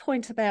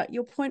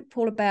your point,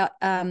 Paul, about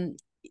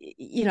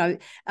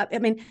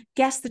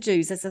gas the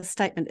Jews as a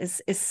statement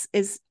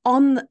is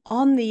on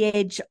the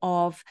edge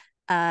of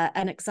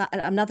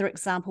another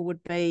example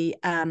would be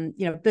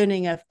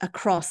burning a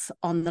cross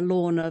on the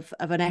lawn of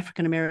an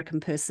African American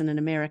person in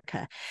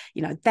America.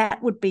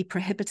 That would be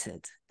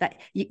prohibited.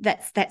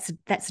 That's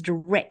a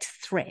direct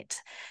threat.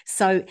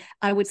 So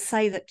I would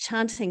say that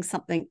chanting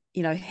something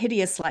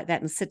hideous like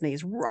that in Sydney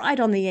is right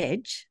on the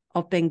edge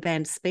of being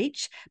banned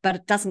speech, but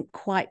it doesn't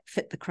quite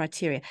fit the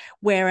criteria.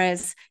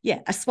 Whereas,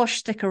 a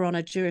swastika on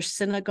a Jewish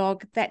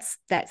synagogue, that's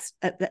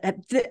at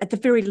the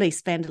very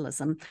least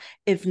vandalism,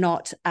 if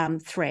not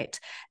threat.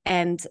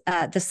 And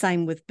the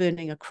same with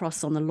burning a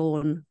cross on the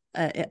lawn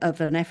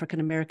of an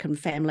African-American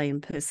family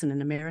and person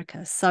in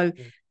America. So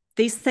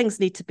these things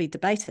need to be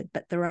debated,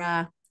 but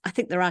I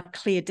think there are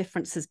clear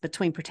differences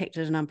between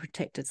protected and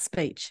unprotected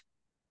speech.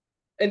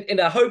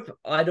 And I hope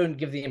I don't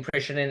give the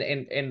impression,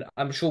 and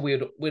I'm sure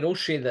we'd all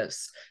share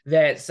this,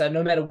 that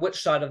no matter which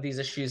side of these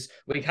issues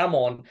we come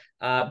on,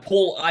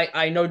 Paul,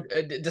 I know,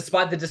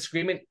 despite the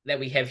disagreement that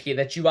we have here,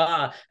 that you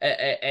are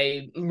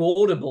a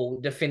laudable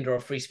defender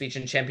of free speech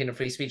and champion of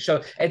free speech.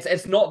 So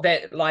it's not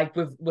that like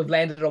we've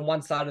landed on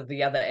one side or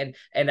the other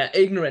and are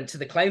ignorant to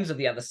the claims of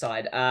the other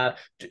side.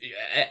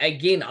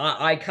 Again,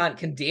 I can't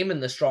condemn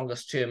in the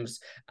strongest terms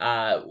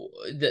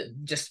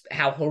just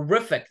how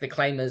horrific the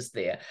claim is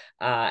there.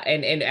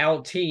 And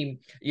our team,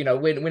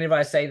 whenever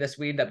I say this,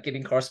 we end up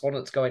getting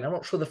correspondents going, I'm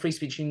not sure the Free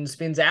Speech Union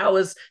spends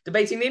hours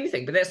debating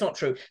anything, but that's not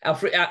true.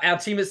 Our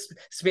team has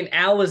spent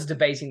hours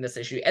debating this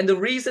issue. And the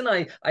reason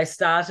I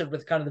started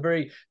with kind of the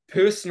very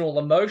personal,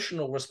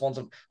 emotional response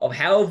of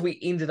how have we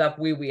ended up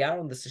where we are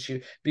on this issue,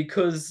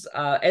 because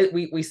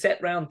we sat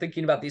around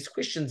thinking about these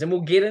questions, and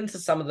we'll get into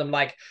some of them,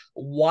 like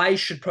why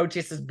should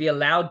protesters be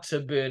allowed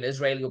to burn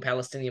Israeli or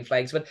Palestinian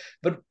flags?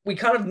 But we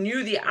kind of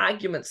knew the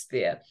arguments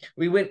there.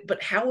 We went,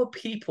 but how are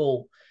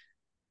people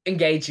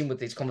engaging with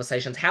these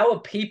conversations? How are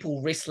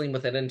people wrestling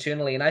with it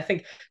internally? And I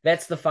think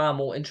that's the far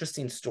more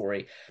interesting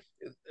story.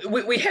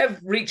 We have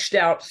reached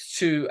out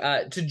to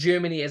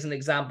Germany as an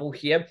example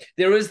here.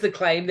 There is the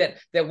claim that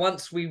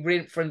once we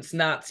reference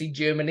Nazi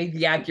Germany,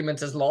 the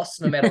argument is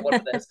lost, no matter what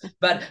it is.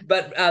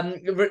 But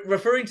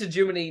referring to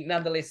Germany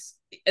nonetheless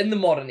in the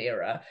modern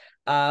era,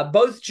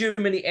 both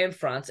Germany and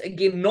France,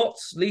 again, not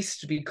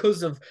least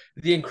because of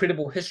the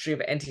incredible history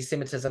of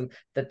anti-Semitism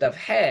that they've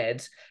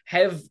had,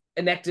 have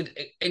enacted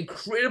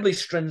incredibly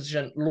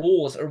stringent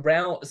laws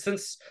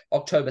since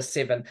October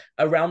 7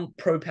 around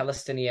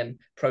pro-Palestinian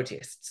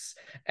protests.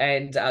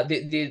 And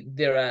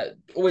there are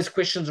always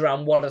questions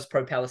around what is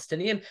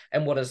pro-Palestinian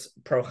and what is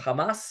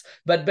pro-Hamas,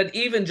 but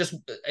even just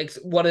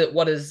what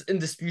is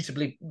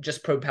indisputably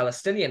just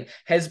pro-Palestinian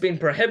has been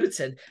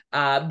prohibited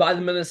by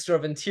the Minister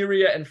of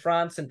Interior in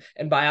France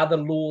and by other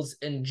laws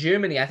in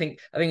Germany. I think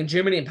in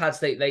Germany in parts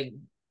they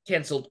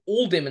cancelled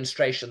all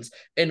demonstrations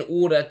in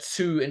order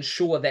to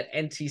ensure that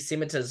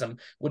anti-Semitism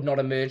would not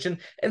emerge. And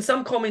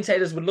some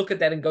commentators would look at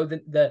that and go,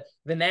 the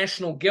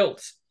national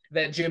guilt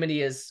that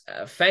Germany is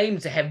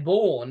famed to have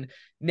borne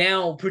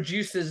now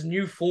produces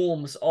new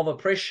forms of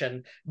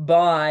oppression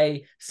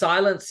by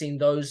silencing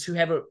those who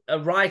have a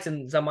right,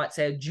 and some might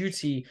say a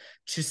duty,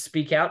 to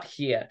speak out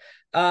here.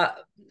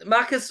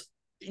 Marcus,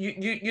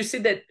 you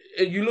said that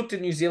you looked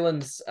at New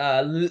Zealand's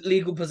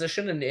legal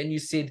position and you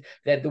said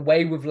that the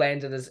way we've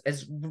landed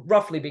has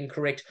roughly been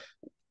correct.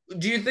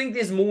 Do you think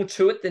there's more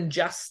to it than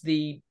just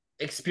the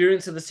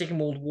experience of the Second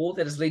World War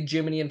that has led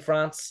Germany and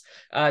France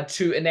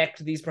to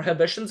enact these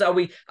prohibitions? Are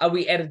we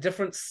at a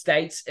different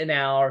state in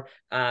our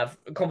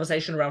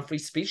conversation around free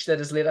speech that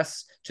has led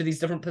us to these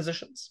different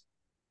positions?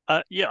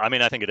 Yeah, I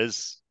mean, I think it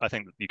is. I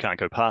think you can't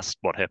go past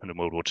what happened in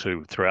World War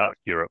II throughout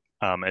Europe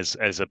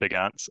as a big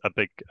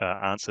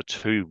answer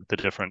to the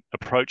different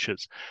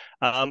approaches.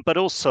 But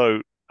also,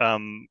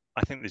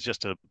 I think there's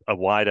just a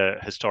wider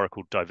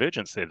historical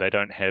divergence there. They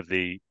don't have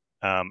the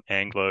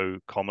Anglo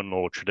common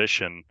law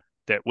tradition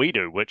that we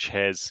do, which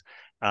has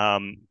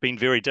been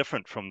very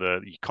different from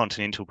the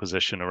continental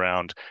position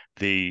around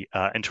the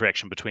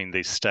interaction between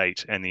the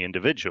state and the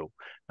individual.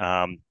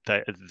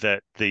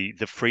 That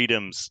the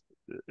freedoms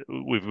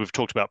we've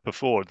talked about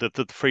before,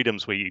 the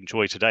freedoms we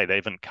enjoy today, they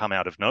haven't come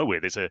out of nowhere.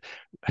 There's a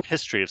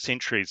history of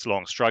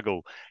centuries-long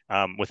struggle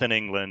within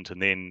England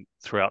and then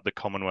throughout the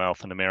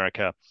Commonwealth and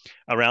America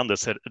around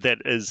this that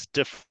is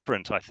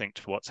different, I think,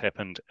 to what's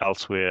happened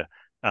elsewhere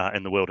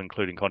in the world,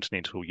 including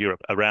continental Europe,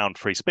 around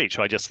free speech.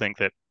 I just think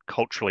that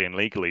culturally and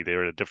legally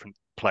they're at a different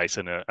place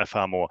and a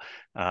far more,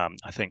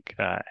 I think,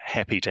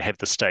 happy to have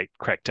the state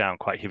crack down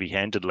quite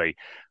heavy-handedly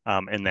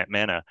in that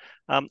manner.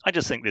 I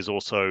just think there's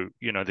also,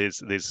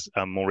 there's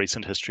more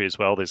recent history as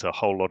well. There's a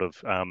whole lot of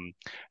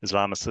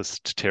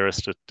Islamicist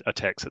terrorist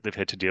attacks that they've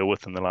had to deal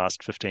with in the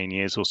last 15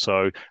 years or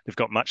so. They've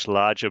got much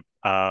larger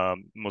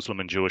Muslim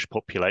and Jewish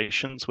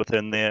populations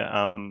within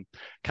their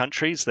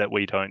countries that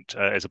we don't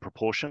as a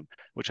proportion,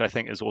 which I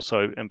think is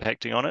also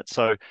impacting on it.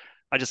 So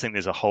I just think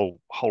there's a whole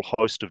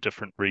host of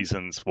different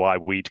reasons why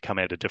we'd come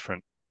at a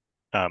different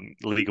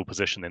legal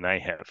position than they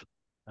have.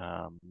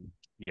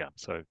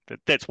 So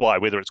that's why,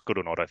 whether it's good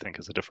or not, I think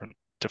is a different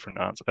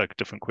answer, a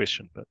different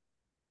question. But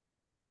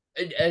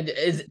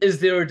is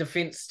there a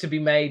defense to be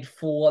made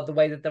for the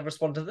way that they've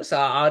responded to this?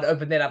 I'd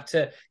open that up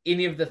to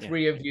any of the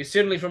three of you.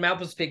 Certainly, from our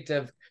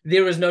perspective,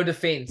 there is no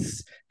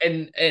defense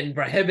in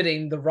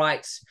prohibiting the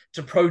right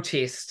to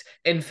protest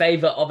in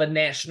favor of a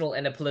national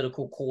and a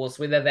political cause,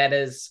 whether that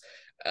is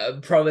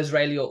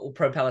pro-Israeli or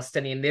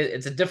pro-Palestinian.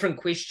 It's a different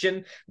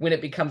question when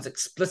it becomes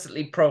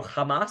explicitly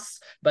pro-Hamas.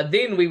 But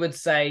then we would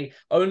say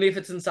only if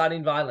it's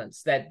inciting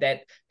violence.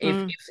 That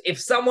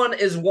if someone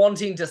is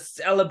wanting to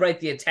celebrate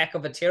the attack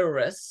of a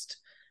terrorist,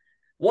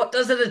 what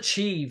does it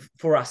achieve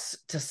for us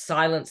to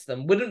silence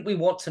them? Wouldn't we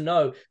want to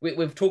know?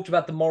 We've talked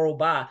about the moral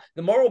bar.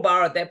 The moral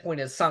bar at that point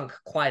is sunk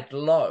quite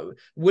low.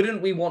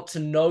 Wouldn't we want to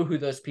know who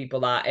those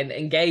people are and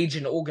engage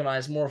and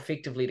organize more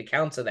effectively to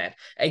counter that?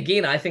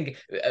 Again, I think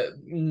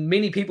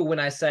many people, when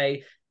I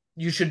say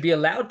you should be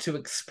allowed to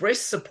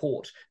express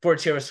support for a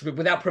terrorist group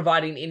without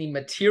providing any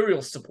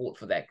material support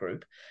for that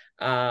group,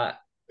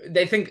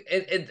 they think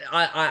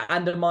I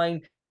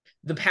undermine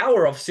the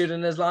power of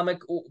certain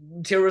Islamic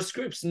terrorist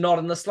groups, not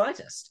in the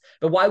slightest.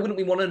 But why wouldn't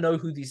we want to know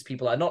who these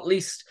people are, not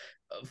least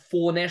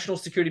for national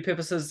security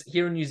purposes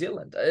here in New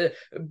Zealand?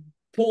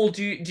 Paul,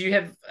 do you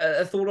have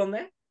a thought on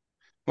that?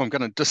 Well, I'm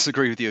going to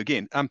disagree with you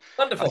again.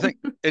 Wonderful. I think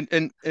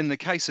in the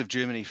case of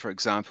Germany, for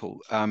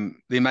example,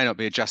 there may not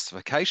be a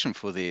justification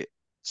for their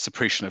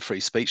suppression of free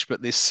speech,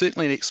 but there's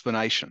certainly an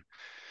explanation.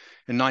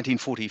 In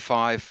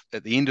 1945,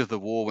 at the end of the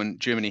war, when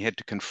Germany had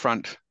to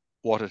confront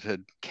what it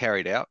had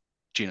carried out,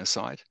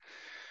 genocide,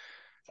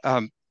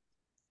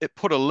 it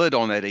put a lid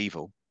on that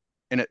evil,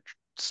 and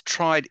it's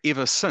tried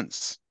ever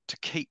since to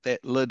keep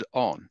that lid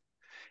on.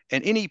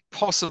 And any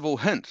possible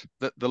hint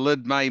that the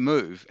lid may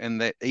move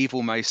and that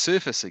evil may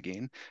surface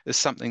again is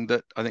something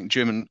that I think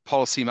German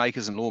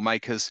policymakers and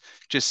lawmakers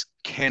just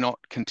cannot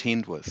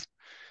contend with.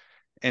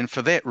 And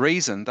for that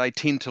reason, they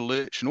tend to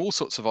lurch in all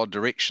sorts of odd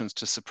directions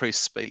to suppress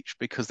speech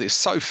because they're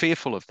so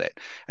fearful of that.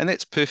 And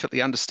that's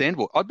perfectly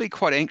understandable. I'd be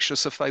quite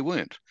anxious if they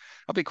weren't.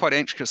 I'd be quite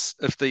anxious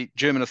if the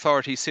German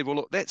authorities said, well,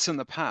 look, that's in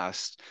the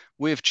past.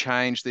 We've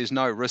changed. There's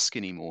no risk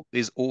anymore.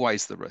 There's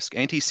always the risk.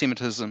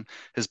 Anti-Semitism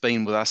has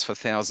been with us for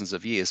thousands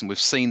of years, and we've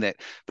seen that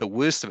the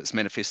worst of its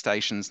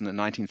manifestations in the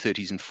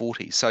 1930s and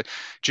 40s. So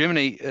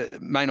Germany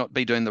may not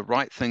be doing the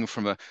right thing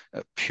from a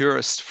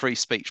purist free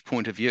speech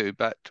point of view,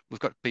 but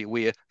we've got to be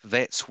aware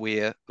that's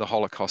where the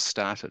Holocaust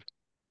started.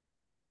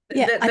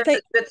 Yeah, I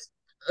think that's.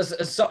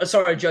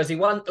 Sorry, Josie.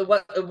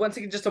 Once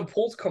again, just on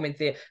Paul's comment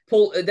there,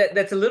 Paul.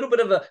 That's a little bit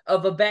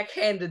of a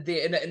backhanded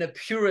there in a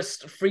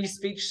purist free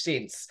speech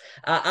sense.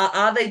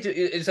 Are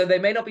they so they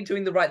may not be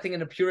doing the right thing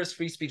in a purist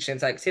free speech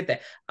sense. I accept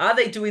that. Are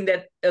they doing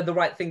that the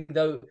right thing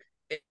though,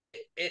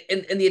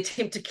 in the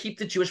attempt to keep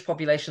the Jewish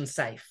population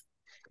safe?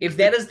 If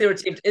that is their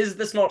attempt, is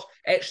this not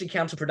actually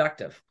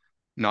counterproductive?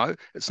 No,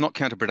 it's not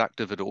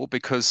counterproductive at all,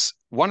 because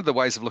one of the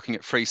ways of looking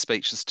at free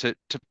speech is to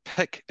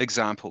pick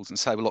examples and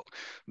say, well, look,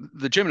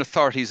 the German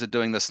authorities are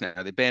doing this now.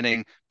 They're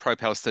banning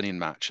pro-Palestinian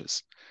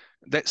marches.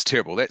 That's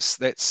terrible.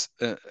 That's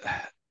an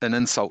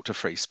insult to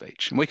free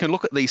speech. And we can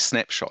look at these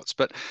snapshots,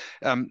 but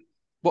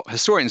what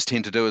historians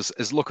tend to do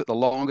is look at the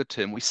longer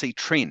term. We see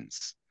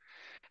trends.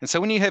 And so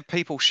when you have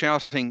people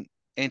shouting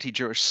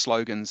anti-Jewish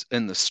slogans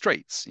in the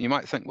streets, you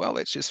might think, well,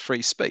 that's just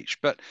free speech.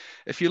 But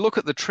if you look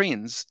at the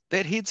trends,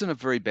 that heads in a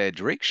very bad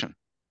direction.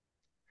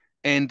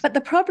 But the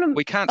problem,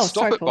 we can't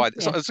stop it by.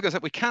 So I was going to say,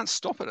 we can't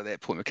stop it at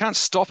that point. We can't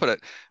stop it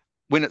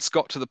when it's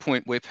got to the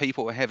point where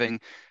people are having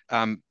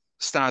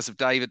Stars of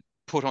David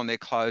put on their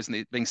clothes and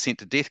they're being sent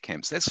to death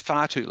camps. That's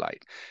far too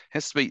late. It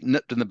has to be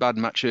nipped in the bud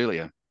much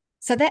earlier.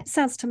 So that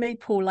sounds to me,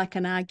 Paul, like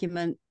an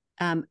argument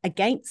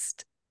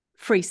against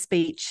free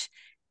speech.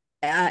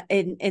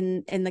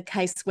 In the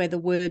case where the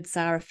words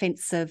are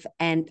offensive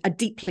and are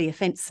deeply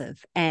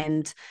offensive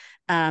and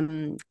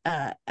obnoxious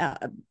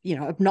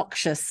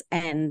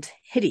and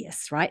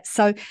hideous, right?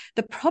 So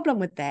the problem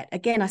with that,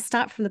 again, I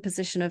start from the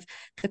position of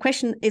the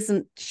question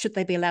isn't should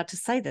they be allowed to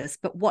say this,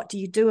 but what do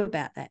you do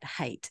about that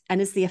hate?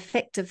 And is the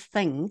effective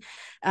thing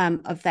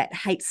of that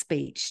hate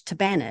speech to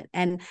ban it?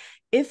 And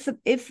if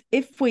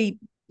we,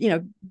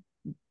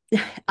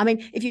 I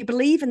mean, if you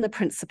believe in the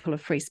principle of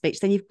free speech,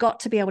 then you've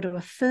got to be able to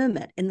affirm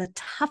it in the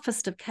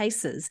toughest of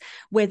cases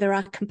where there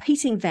are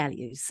competing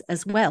values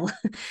as well,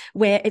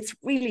 where it's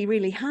really,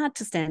 really hard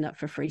to stand up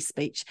for free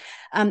speech.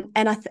 I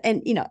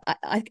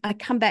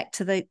come back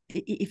to the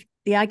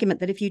argument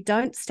that if you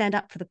don't stand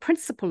up for the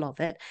principle of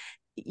it,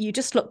 you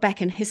just look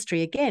back in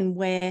history again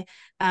where,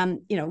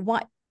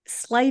 white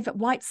slave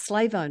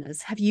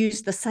owners have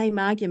used the same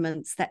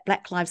arguments that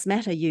Black Lives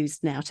Matter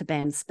used now to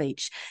ban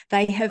speech.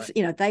 They have,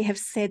 they have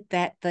said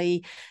that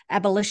the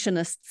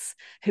abolitionists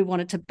who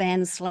wanted to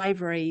ban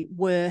slavery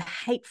were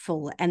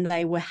hateful, and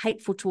they were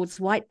hateful towards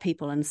white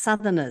people and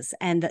Southerners,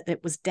 and that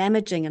it was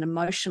damaging and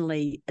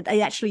emotionally.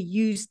 They actually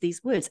used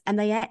these words, and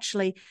they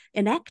actually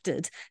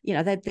enacted,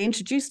 they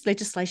introduced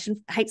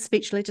legislation, hate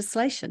speech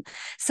legislation.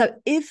 So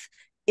if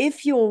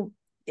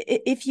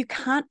you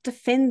can't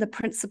defend the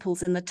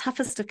principles in the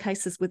toughest of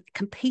cases with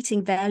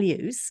competing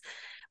values,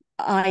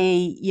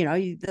 i.e.,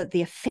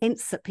 the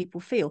offence that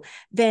people feel,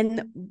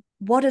 then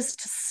what is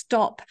to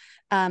stop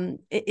a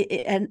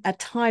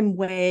time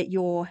where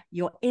your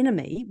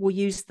enemy will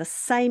use the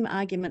same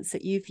arguments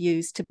that you've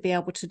used to be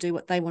able to do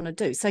what they want to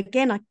do? So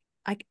again,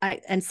 I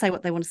and say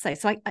what they want to say.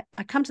 So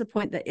I come to the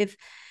point that if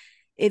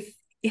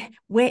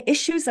where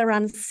issues are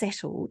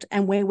unsettled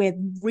and where we're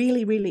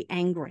really, really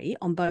angry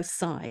on both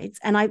sides,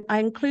 and I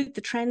include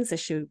the trans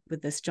issue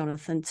with this,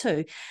 Jonathan,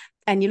 too,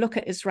 and you look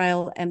at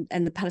Israel and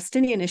the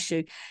Palestinian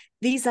issue,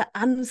 these are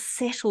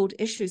unsettled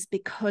issues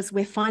because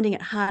we're finding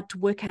it hard to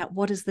work out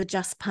what is the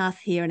just path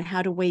here and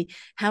how do we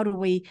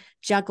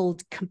juggle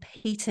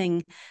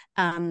competing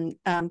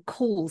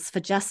calls for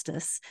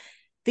justice.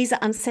 These are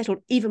unsettled,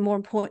 even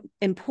more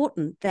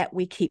important that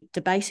we keep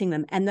debating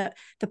them. And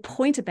the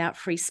point about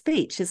free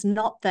speech is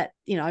not that,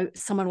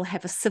 someone will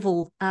have a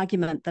civil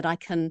argument that I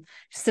can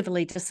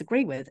civilly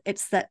disagree with.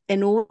 It's that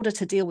in order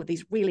to deal with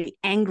these really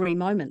angry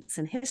moments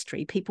in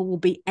history, people will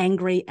be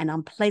angry and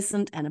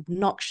unpleasant and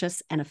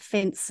obnoxious and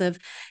offensive,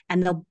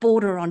 and they'll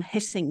border on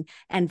hitting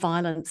and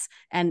violence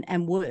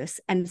and worse.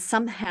 And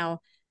somehow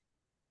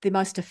the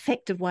most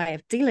effective way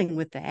of dealing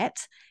with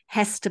that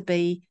has to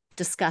be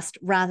discussed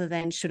rather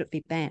than should it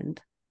be banned.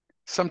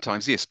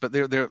 Sometimes, yes, but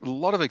there are a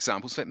lot of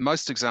examples, in fact,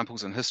 most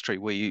examples in history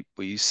where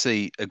you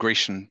see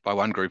aggression by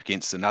one group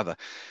against another.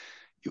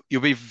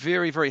 You'll be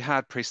very, very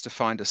hard pressed to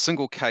find a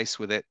single case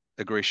where that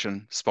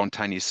aggression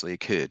spontaneously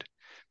occurred.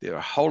 There are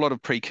a whole lot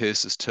of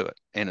precursors to it,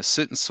 and a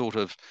certain sort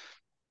of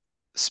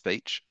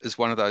speech is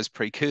one of those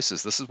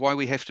precursors. This is why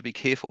we have to be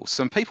careful.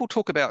 Some people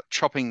talk about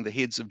chopping the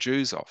heads of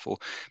Jews off, or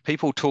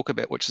people talk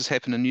about, which has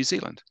happened in New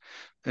Zealand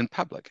in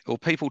public, or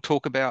people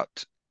talk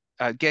about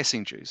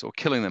gassing Jews or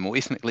killing them or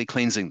ethnically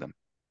cleansing them.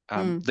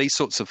 These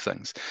sorts of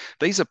things.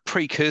 These are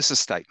precursor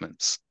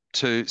statements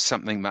to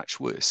something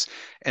much worse.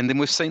 And then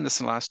we've seen this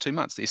in the last 2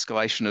 months, the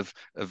escalation of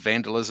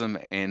vandalism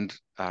and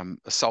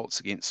assaults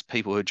against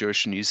people who are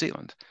Jewish in New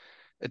Zealand.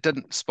 It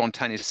didn't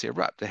spontaneously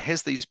erupt. It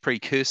has these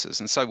precursors.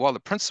 And so while the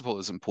principle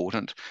is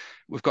important,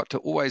 we've got to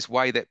always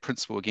weigh that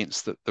principle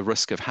against the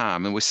risk of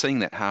harm. And we're seeing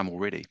that harm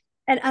already.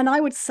 And I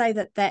would say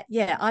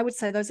I would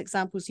say those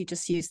examples you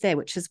just used there,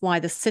 which is why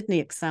the Sydney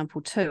example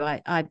too,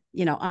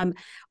 I'm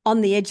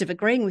on the edge of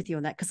agreeing with you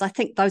on that, because I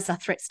think those are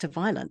threats to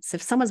violence.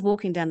 If someone's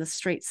walking down the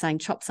street saying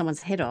chop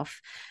someone's head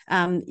off,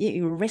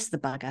 you arrest the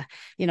bugger.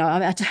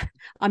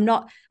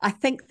 I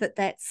think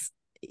that's,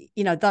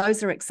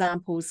 those are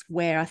examples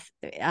where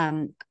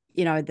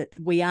that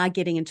we are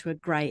getting into a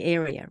grey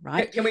area,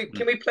 right? Can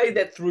we play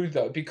that through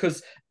though?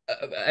 Because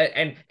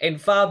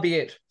and far be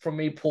it from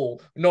me, Paul,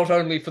 not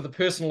only for the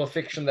personal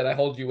affection that I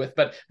hold you with,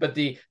 but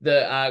the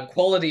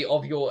quality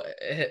of your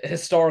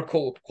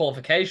historical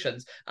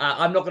qualifications.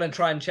 I'm not going to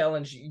try and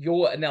challenge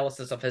your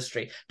analysis of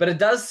history, but it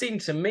does seem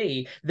to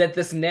me that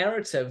this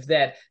narrative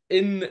that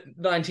in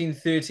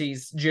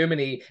 1930s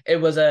Germany, it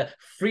was a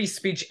free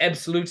speech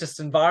absolutist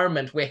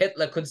environment where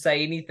Hitler could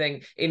say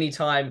anything,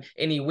 anytime,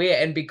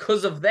 anywhere, and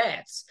because of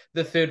that,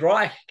 the Third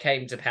Reich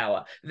came to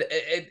power.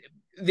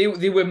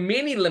 There were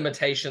many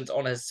limitations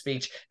on his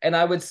speech, and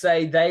I would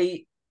say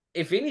they,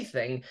 if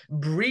anything,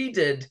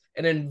 breeded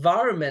an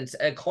environment,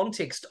 a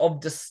context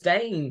of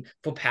disdain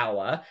for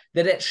power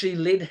that actually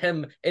led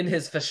him in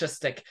his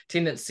fascistic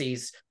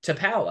tendencies to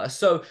power.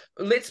 So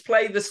let's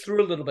play this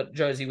through a little bit,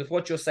 Josie, with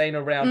what you're saying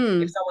around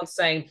if someone's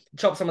saying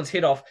chop someone's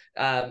head off,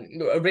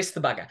 arrest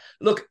the bugger.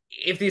 Look,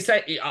 if they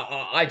say,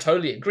 I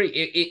totally agree.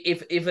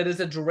 If it is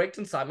a direct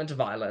incitement to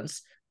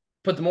violence,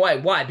 put them away.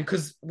 Why?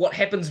 Because what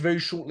happens very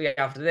shortly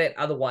after that,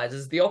 otherwise,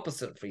 is the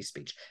opposite of free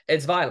speech.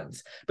 It's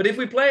violence. But if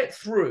we play it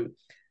through,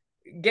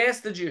 gas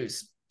the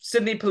Jews,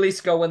 Sydney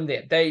police go in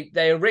there.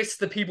 They arrest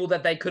the people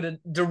that they could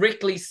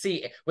directly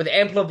see with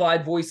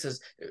amplified voices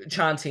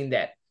chanting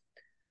that.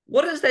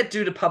 What does that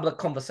do to public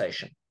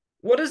conversation?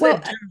 What does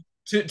that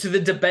do to the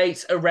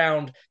debate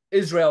around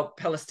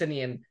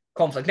Israel-Palestinian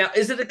conflict? Now,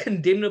 is it a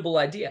condemnable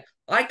idea?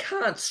 I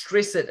can't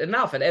stress it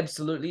enough. It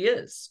absolutely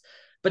is.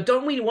 But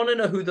don't we want to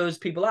know who those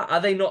people are? Are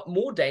they not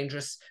more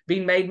dangerous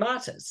being made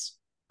martyrs?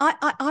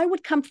 I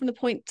would come from the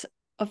point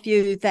of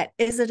view that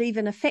is it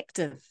even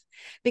effective?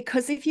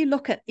 Because if you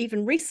look at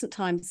even recent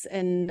times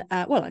in,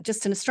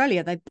 just in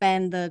Australia, they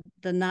banned the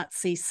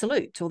Nazi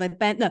salute, or they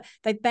banned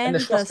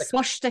the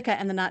swastika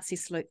and the Nazi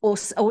salute,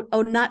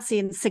 or Nazi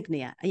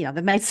insignia.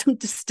 They made some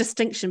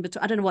distinction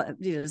between. I don't know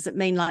what does it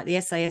mean, like the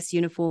SAS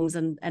uniforms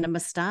and a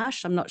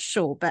moustache. I'm not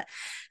sure, but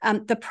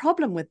the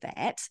problem with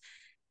that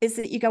is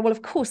that you go, well,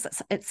 of course,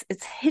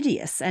 it's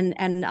hideous,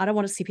 and I don't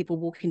want to see people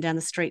walking down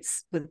the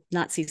streets with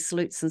Nazi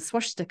salutes and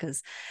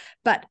swastikas.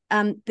 But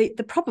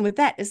the problem with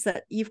that is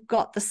that you've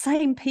got the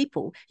same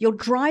people. You'll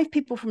drive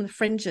people from the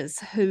fringes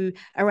who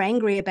are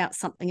angry about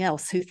something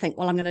else, who think,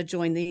 well, I'm going to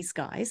join these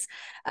guys.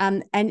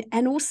 And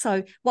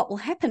also what will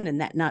happen in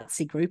that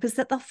Nazi group is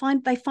that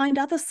they find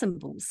other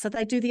symbols. So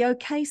they do the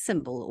OK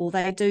symbol, or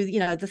they do,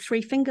 the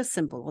three-finger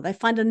symbol, or they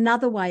find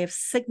another way of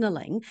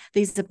signaling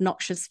these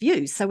obnoxious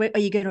views. So are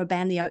you going to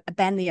ban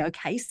the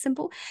OK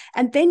symbol?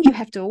 And then you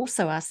have to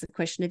also ask the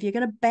question, if you're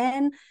going to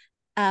ban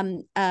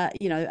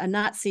a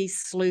Nazi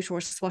salute or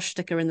a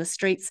swastika in the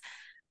streets,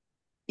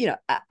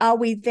 are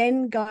we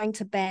then going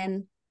to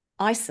ban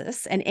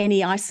ISIS and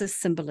any ISIS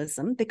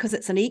symbolism, because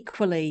it's an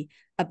equally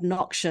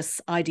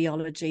obnoxious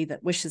ideology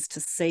that wishes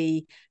to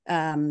see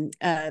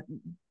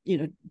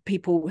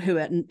people who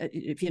are,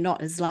 if you're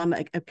not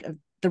Islamic,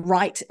 the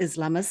right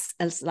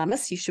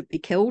Islamists, you should be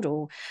killed,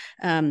 or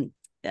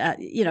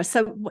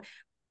so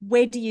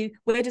where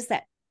does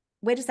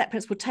that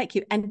principle take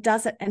you, and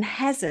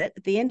has it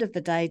at the end of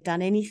the day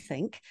done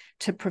anything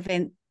to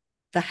prevent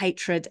the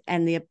hatred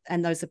and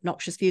those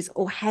obnoxious views,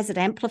 or has it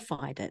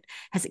amplified it?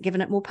 Has it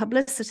given it more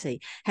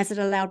publicity? Has it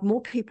allowed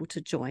more people to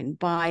join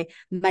by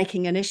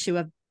making an issue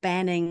of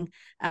banning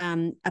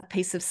a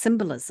piece of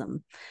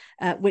symbolism,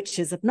 which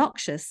is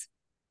obnoxious,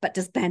 but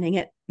does banning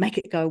it make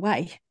it go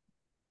away?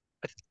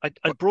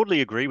 I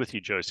broadly agree with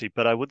you, Josie,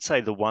 but I would say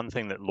the one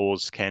thing that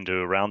laws can do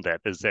around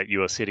that is that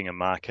you are setting a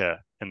marker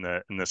in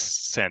the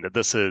sand that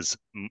this is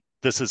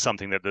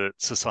something that the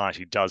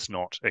society does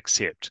not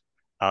accept.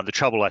 The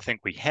trouble I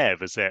think we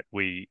have is that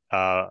we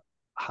are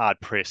hard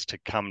pressed to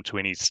come to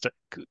any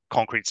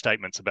concrete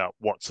statements about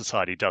what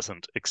society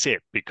doesn't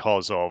accept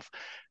because of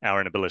our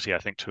inability, I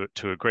think,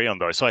 to agree on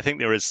those. So I think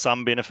there is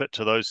some benefit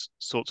to those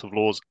sorts of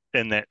laws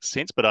in that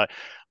sense, but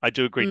I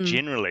do agree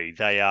generally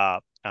they are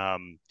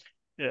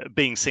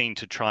being seen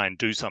to try and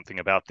do something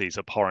about these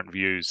abhorrent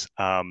views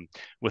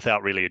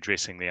without really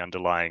addressing the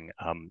underlying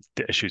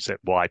the issues that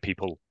why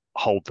people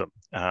hold them.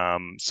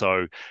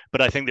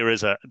 But I think there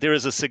is a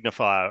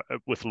signifier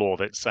with law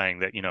that's saying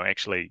that,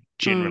 actually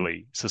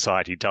generally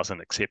society doesn't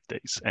accept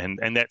these,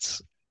 and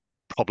that's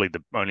probably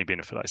the only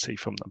benefit I see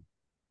from them.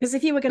 Because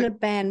if you were going to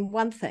ban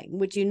one thing,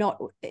 would you not?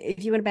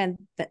 If you were going to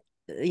ban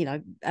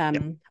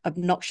that,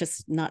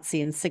 obnoxious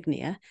Nazi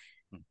insignia,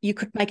 you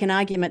could make an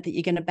argument that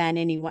you're going to ban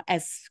anyone,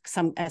 as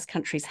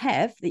countries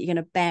have, that you're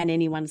going to ban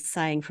anyone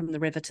saying from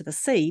the river to the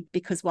sea,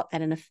 because what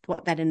that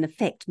in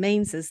effect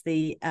means is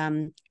the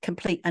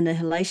complete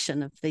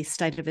annihilation of the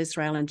state of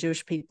Israel and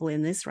Jewish people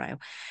in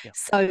Israel. Yeah.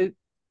 So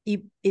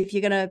if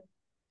you're going to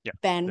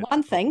ban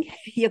one thing,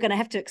 you're going to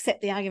have to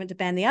accept the argument to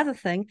ban the other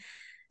thing,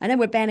 and then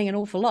we're banning an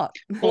awful lot.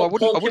 Paul,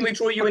 can we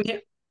draw you in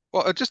here?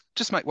 Well, I'll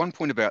just make one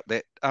point about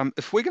that.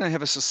 If we're going to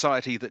have a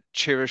society that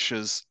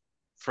cherishes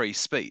free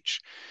speech,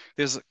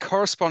 there's a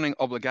corresponding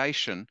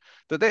obligation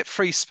that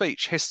free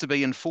speech has to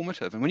be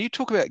informative. And when you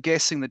talk about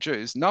gassing the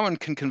Jews, no one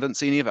can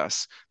convince any of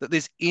us that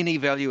there's any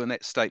value in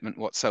that statement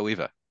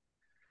whatsoever.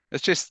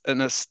 It's just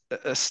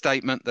a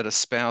statement that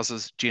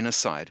espouses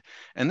genocide.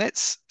 And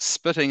that's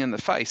spitting in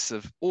the face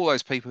of all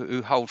those people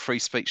who hold free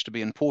speech to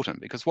be important,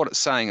 because what it's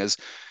saying is,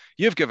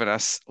 you've given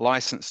us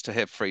license to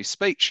have free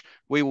speech.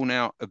 We will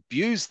now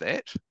abuse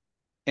that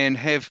and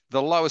have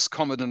the lowest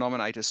common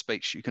denominator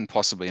speech you can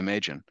possibly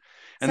imagine.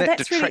 And so that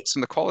detracts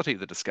from the quality of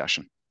the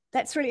discussion.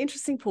 That's really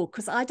interesting, Paul,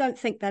 because I don't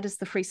think that is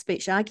the free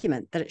speech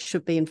argument, that it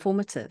should be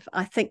informative.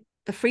 I think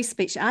the free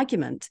speech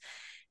argument,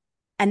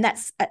 and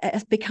that's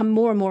has become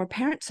more and more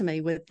apparent to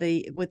me with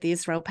the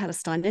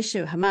Israel-Palestine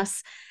issue,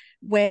 Hamas,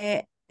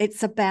 where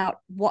it's about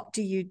what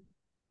do you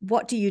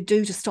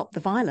do to stop the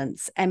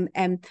violence, and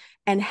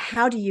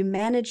how do you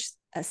manage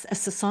a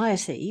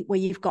society where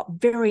you've got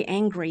very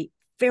angry,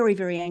 very,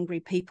 very angry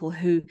people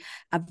who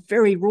are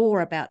very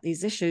raw about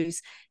these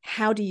issues.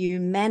 How do you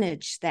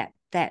manage that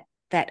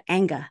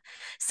anger?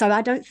 So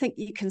I don't think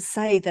you can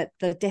say that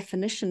the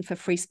definition for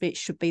free speech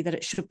should be that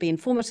it should be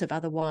informative.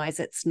 Otherwise,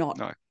 it's not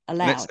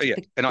allowed. I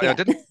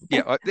didn't.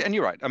 Yeah, and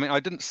you're right. I mean,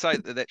 I didn't say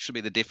that should be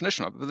the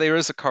definition of it, but there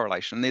is a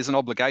correlation. There's an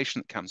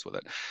obligation that comes with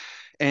it.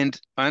 And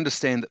I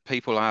understand that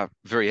people are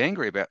very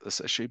angry about this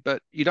issue,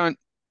 but you don't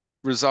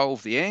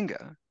resolve the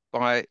anger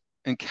by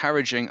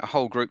encouraging a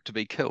whole group to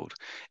be killed,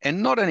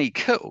 and not only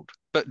killed,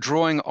 but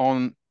drawing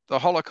on the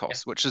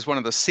Holocaust, which is one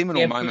of the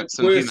seminal moments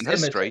in human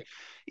history.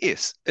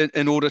 Yes,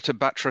 in order to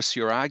buttress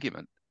your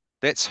argument.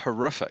 That's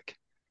horrific.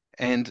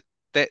 And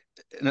that,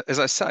 as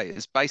I say,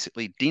 is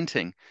basically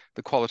denting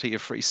the quality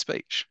of free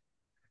speech.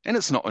 And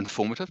it's not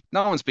informative.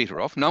 No one's better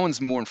off. No one's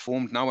more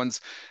informed. No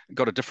one's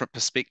got a different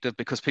perspective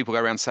because people go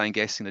around saying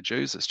gassing the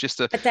Jews. It's just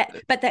But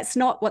that's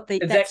not what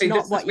that's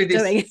not what you're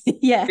doing.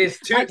 Yeah. There's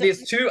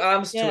two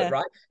arms to it,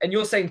 right? And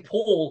you're saying,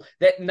 Paul,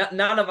 that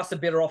none of us are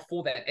better off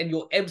for that, and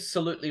you're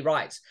absolutely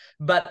right.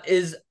 But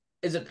is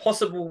it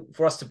possible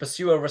for us to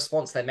pursue a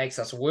response that makes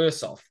us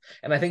worse off?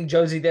 And I think,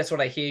 Josie, that's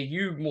what I hear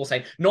you more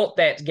saying. Not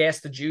that gas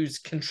the Jews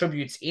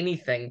contributes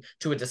anything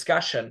to a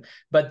discussion,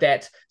 but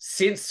that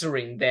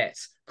censoring that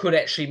could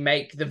actually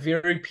make the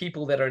very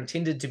people that are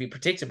intended to be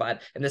protected by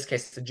it, in this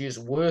case, the Jews,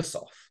 worse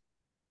off.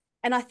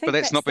 And I think but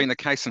that's not been the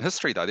case in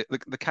history, though.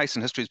 The case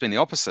in history has been the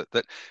opposite,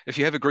 that if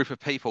you have a group of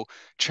people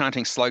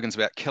chanting slogans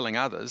about killing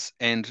others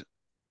and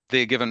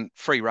they're given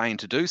free rein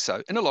to do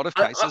so, in a lot of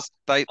cases,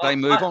 they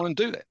move on and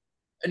do that.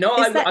 No,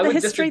 is that I the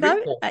would history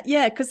though?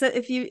 Yeah, because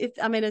as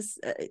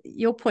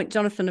your point,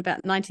 Jonathan,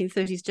 about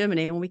 1930s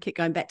Germany, and we keep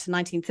going back to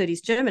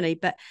 1930s Germany,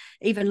 but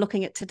even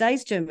looking at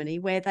today's Germany,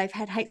 where they've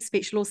had hate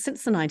speech laws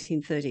since the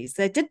 1930s,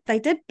 they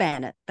did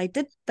ban it.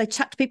 They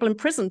chucked people in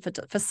prison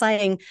for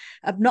saying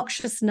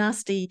obnoxious,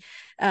 nasty,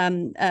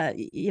 genocidal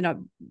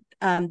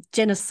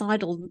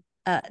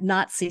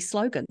Nazi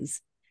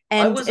slogans,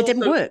 and it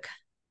didn't work.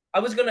 I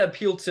was going to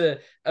appeal to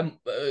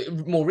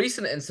more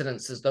recent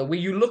incidences, though, where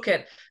you look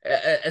at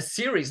a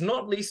series,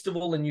 not least of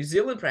all in New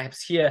Zealand,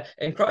 perhaps here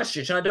in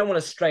Christchurch, and I don't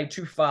want to stray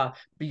too far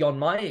beyond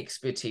my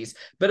expertise,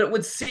 but it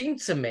would seem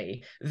to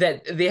me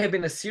that there have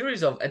been a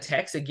series of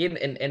attacks, again,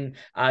 in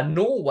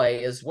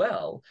Norway as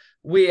well,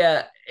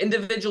 where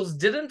individuals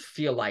didn't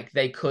feel like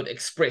they could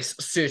express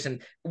certain,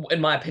 in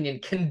my opinion,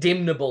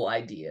 condemnable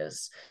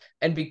ideas.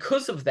 And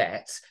because of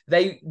that,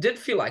 they did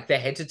feel like they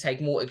had to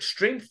take more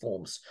extreme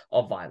forms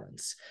of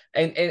violence.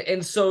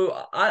 And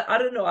so I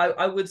don't know,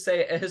 I would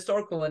say a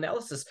historical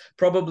analysis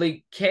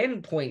probably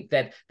can point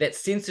that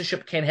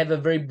censorship can have a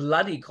very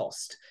bloody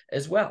cost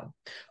as well.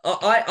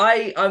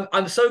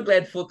 I'm so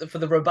glad for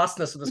the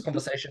robustness of this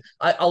conversation.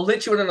 I'll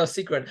let you in on a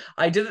secret.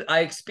 I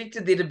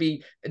expected there to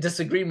be a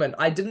disagreement.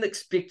 I didn't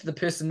expect the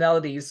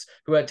personalities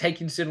who are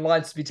taking certain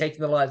lines to be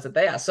taking the lines that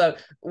they are. So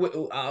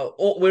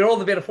we're all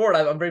the better for it.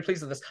 I'm very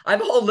pleased with this. I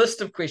have a whole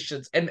list of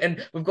questions,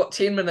 and we've got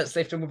 10 minutes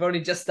left, and we've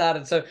only just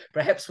started, so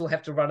perhaps we'll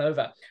have to run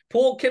over.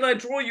 Paul, can I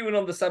draw you in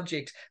on the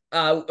subject?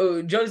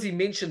 Josie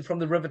mentioned from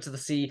the river to the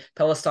sea,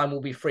 Palestine will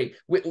be free.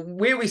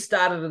 Where we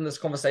started in this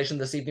conversation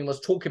this evening was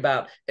talk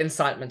about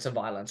incitement to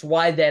violence,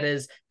 why that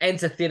is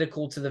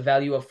antithetical to the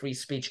value of free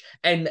speech,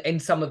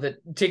 and some of the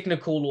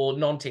technical or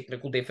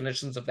non-technical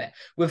definitions of that.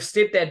 We've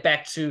stepped that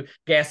back to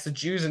gas the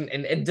Jews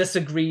and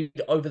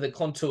disagreed over the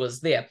contours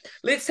there.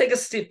 Let's take a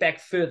step back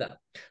further.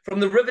 From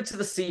the river to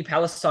the sea,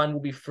 Palestine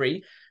will be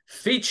free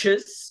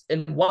features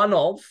in one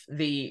of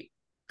the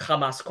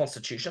Hamas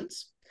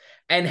constitutions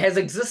and has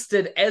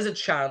existed as a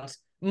chant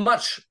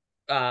much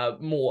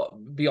more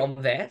beyond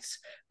that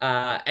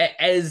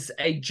as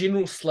a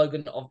general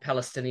slogan of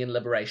Palestinian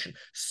liberation.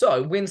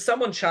 So when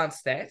someone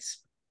chants that,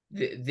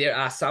 there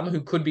are some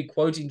who could be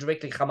quoting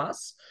directly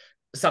Hamas,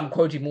 some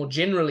quoting more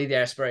generally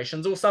their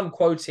aspirations, or some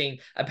quoting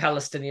a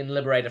Palestinian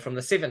liberator from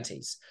the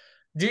 70s.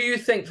 Do you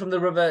think from the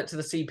river to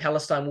the sea,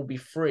 Palestine will be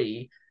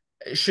free,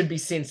 should be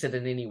censored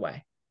in any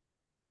way?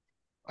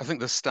 I think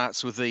this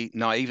starts with the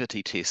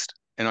naivety test.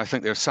 And I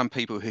think there are some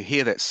people who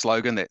hear that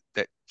slogan,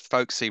 that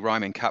folksy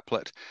rhyming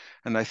couplet,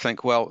 and they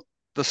think, well,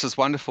 this is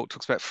wonderful. It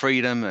talks about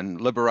freedom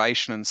and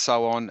liberation and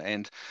so on.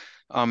 And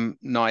I'm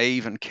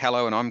naive and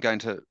callow, and I'm going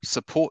to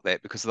support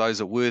that because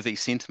those are worthy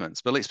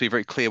sentiments. But let's be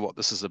very clear what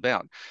this is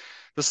about.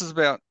 This is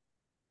about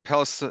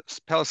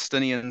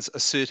Palestinians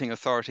asserting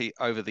authority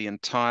over the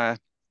entire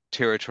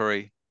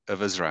territory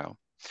of Israel.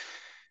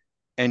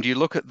 And you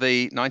look at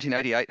the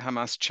 1988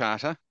 Hamas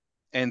Charter,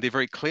 and they're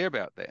very clear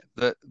about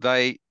that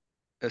they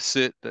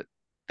assert that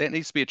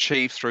needs to be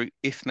achieved through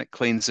ethnic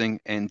cleansing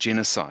and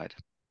genocide.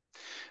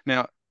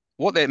 Now,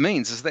 what that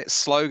means is that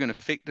slogan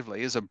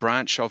effectively is a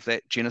branch of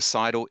that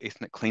genocidal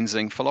ethnic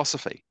cleansing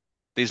philosophy.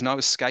 There's no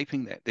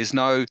escaping that. There's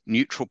no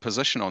neutral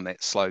position on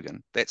that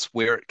slogan. That's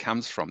where it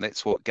comes from.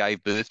 That's what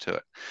gave birth to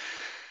it.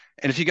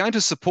 And if you're going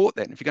to support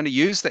that, and if you're going to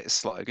use that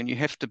slogan, you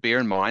have to bear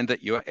in mind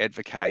that you are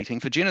advocating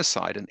for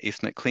genocide and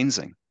ethnic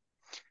cleansing.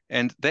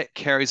 And that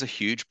carries a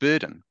huge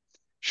burden.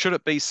 Should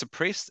it be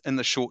suppressed in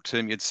the short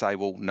term? You'd say,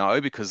 well,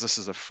 no, because this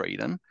is a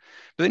freedom.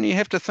 But then you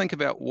have to think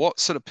about what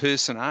sort of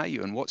person are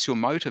you and what's your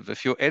motive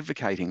if you're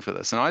advocating for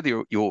this. And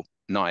either you're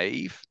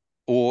naive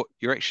or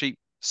you're actually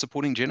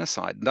supporting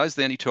genocide. And those are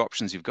the only two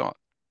options you've got.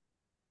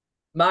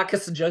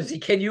 Marcus and Josie,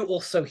 can you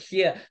also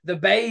hear the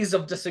bays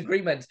of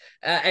disagreement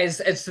as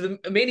to the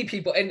many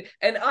people?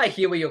 And I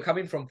hear where you're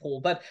coming from,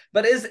 Paul, but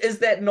is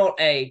that not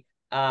a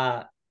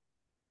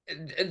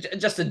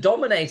just a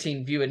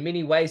dominating view in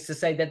many ways to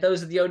say that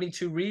those are the only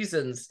two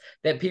reasons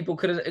that people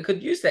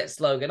could use that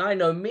slogan? I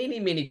know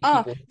many people.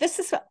 Oh, this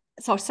is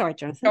sorry,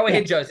 Jonathan. Go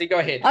ahead, Josie. Go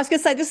ahead. I was going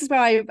to say this is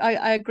where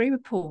I agree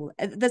with Paul.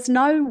 There's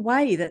no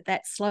way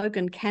that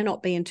slogan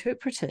cannot be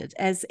interpreted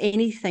as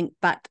anything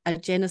but a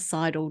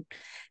genocidal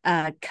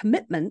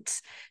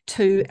commitment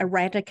to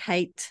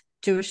eradicate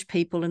Jewish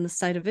people in the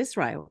state of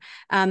Israel.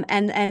 And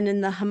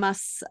in the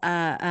Hamas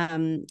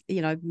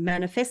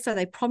manifesto,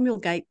 they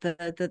promulgate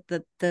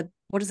the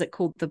what is it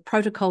called? The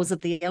Protocols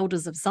of the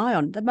Elders of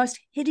Zion, the most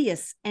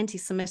hideous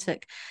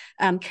anti-Semitic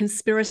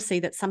conspiracy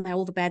that somehow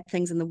all the bad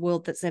things in the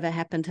world that's ever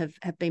happened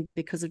have been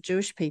because of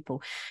Jewish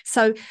people.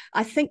 So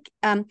I think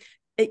as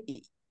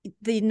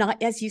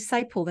you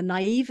say, Paul, the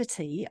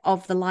naivety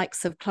of the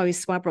likes of Chloe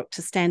Swabrook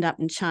to stand up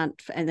and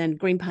chant, and then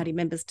Green Party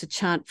members to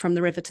chant from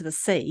the river to the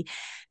sea,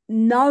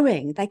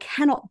 knowing they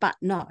cannot but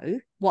know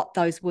what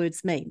those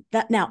words mean.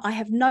 That now, I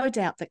have no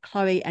doubt that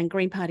Chloe and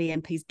Green Party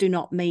MPs do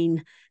not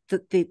mean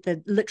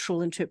the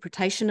literal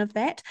interpretation of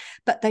that,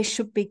 but they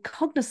should be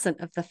cognizant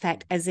of the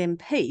fact as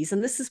MPs,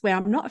 and this is where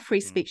I'm not a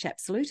free speech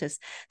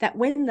absolutist, that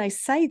when they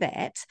say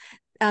that,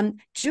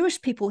 Jewish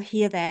people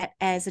hear that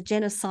as a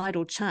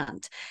genocidal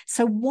chant.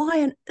 So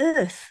why on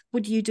earth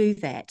would you do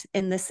that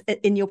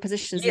in your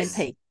position as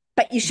MP?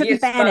 But you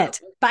shouldn't ban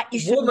it. But you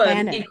shouldn't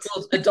ban it. Woman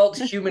equals adult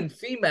human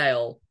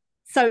female.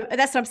 So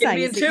that's what I'm saying.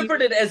 It can be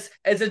interpreted as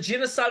a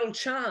genocidal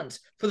chant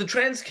for the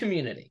trans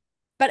community.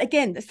 But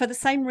again, for the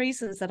same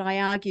reasons that I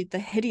argued the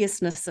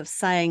hideousness of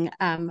saying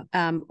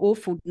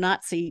awful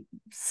Nazi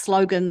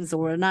slogans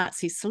or a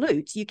Nazi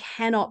salute, you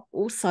cannot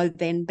also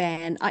then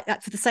ban,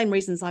 for the same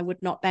reasons I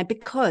would not ban,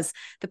 because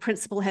the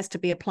principle has to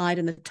be applied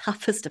in the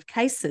toughest of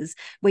cases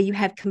where you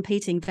have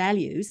competing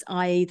values,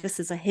 i.e. this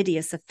is a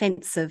hideous,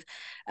 offensive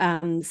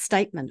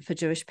statement for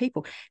Jewish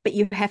people. But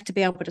you have to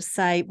be able to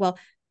say, well,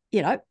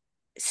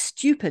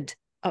 stupid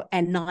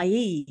and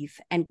naive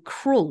and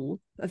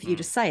cruel of you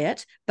to say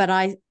it, but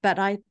I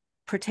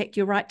protect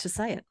your right to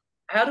say it.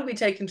 How do we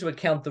take into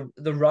account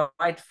the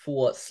right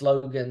for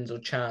slogans or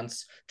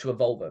chants to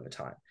evolve over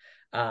time?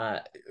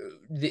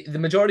 The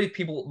majority of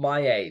people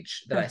my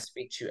age that I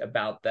speak to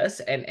about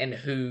this and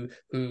who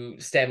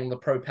stand on the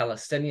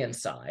pro-Palestinian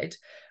side,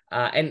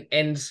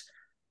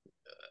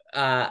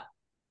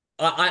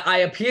 I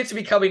appear to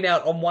be coming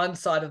out on one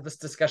side of this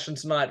discussion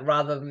tonight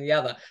rather than the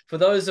other. For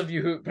those of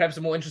you who perhaps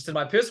are more interested in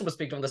my personal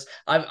perspective on this,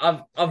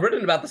 I've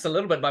written about this a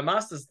little bit. My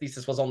master's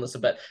thesis was on this a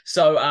bit,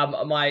 so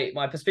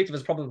my perspective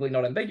is probably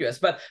not ambiguous.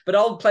 But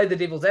I'll play the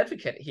devil's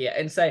advocate here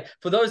and say,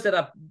 for those that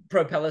are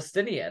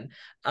pro-Palestinian,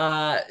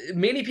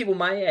 many people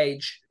my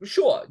age,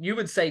 sure, you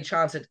would say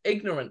chant it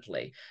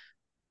ignorantly.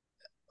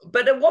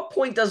 But at what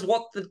point does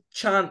what the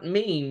chant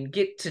mean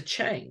get to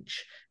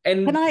change?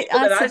 And can I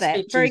answer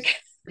that very?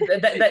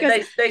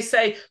 They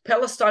say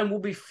Palestine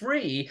will be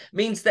free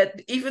means that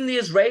even the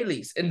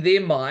Israelis, in their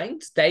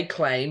mind, they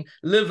claim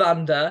live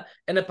under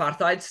an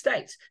apartheid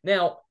state.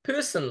 Now,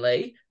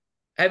 personally,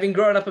 having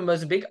grown up in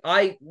Mozambique,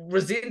 I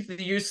resent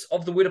the use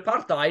of the word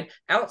apartheid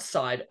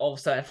outside of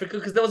South Africa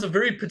because there was a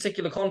very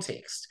particular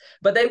context.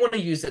 But they want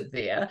to use it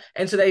there.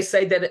 And so they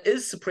say that it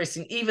is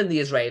suppressing even the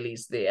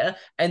Israelis there.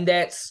 And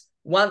that's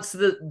once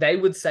they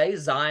would say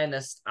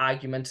Zionist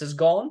argument is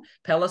gone,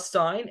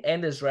 Palestine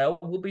and Israel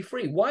will be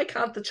free. Why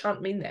can't the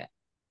chant mean that?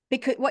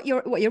 Because what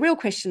your real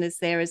question is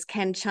there is,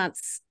 can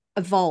chants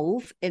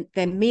evolve,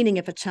 the meaning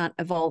of a chant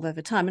evolve over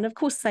time? And of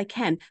course they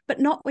can, but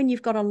not when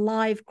you've got a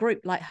live group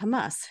like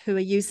Hamas who are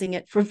using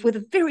it with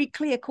a very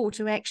clear call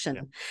to action.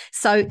 Yeah.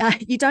 So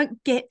you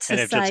don't get to say... And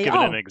they've just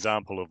given an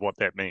example of what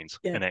that means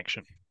in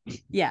action.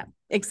 Yeah,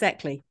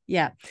 exactly.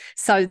 Yeah.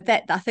 So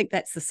I think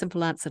that's the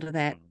simple answer to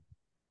that.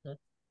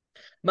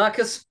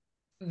 Marcus,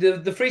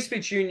 the Free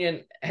Speech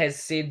Union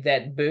has said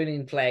that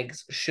burning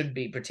flags should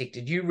be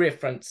protected. You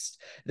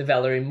referenced the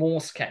Valerie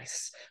Morse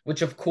case,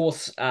 which of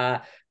course,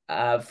 for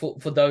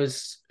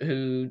those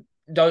who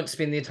don't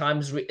spend their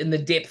times in the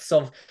depths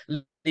of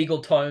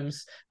legal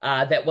tomes,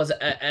 that was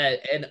an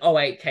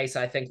 2008 case,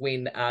 I think,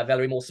 when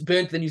Valerie Morse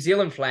burnt the New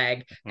Zealand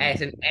flag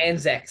at an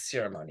Anzac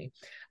ceremony.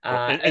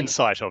 In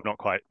sight of, not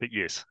quite, but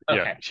yes.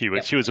 Okay.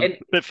 Yeah, she was a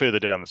bit further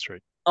down the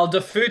street. I'll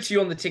defer to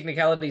you on the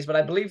technicalities, but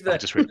I believe that... I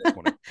just read this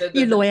morning.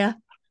 You lawyer.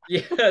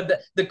 Yeah,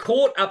 the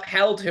court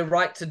upheld her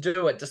right to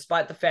do it,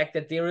 despite the fact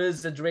that there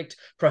is a direct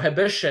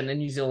prohibition in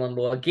New Zealand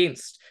law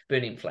against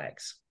burning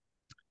flags.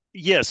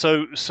 Yeah,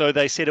 so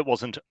they said it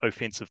wasn't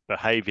offensive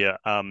behaviour,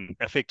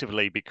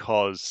 effectively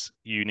because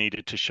you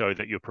needed to show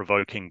that you're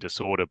provoking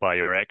disorder by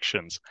your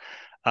actions.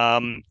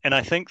 And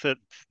I think that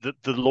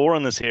the law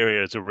in this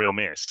area is a real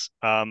mess,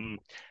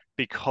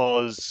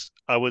 because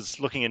I've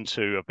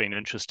been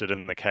interested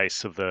in the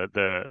case of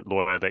the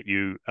lawyer that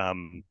you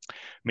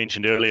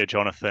mentioned earlier,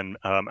 Jonathan,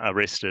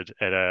 arrested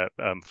at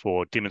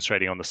for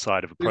demonstrating on the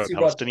side of a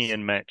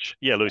pro-Palestinian match.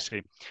 Yeah,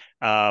 Lucy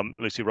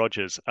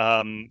Rogers,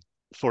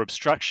 for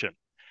obstruction.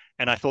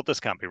 And I thought, this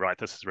can't be right.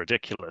 This is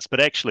ridiculous. But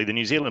actually, the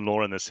New Zealand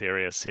law in this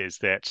area says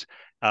that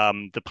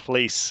the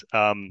police,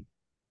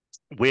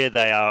 where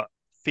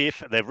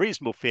they're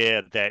reasonable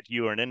fear that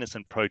you are an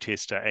innocent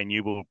protester and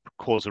you will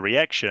cause a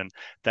reaction,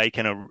 they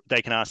can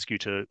ask you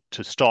to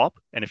stop,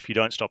 and if you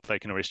don't stop, they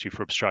can arrest you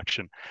for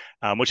obstruction,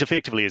 which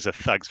effectively is a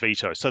thug's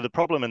veto. So the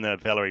problem in the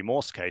Valerie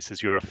Morse case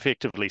is you're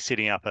effectively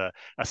setting up a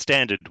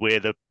standard where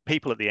the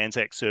people at the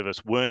Anzac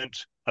service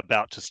weren't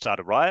about to start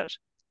a riot,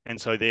 and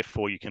so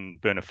therefore you can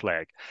burn a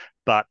flag.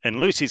 But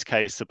in Lucy's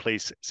case, the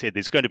police said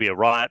there's going to be a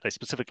riot. They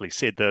specifically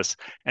said this,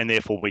 and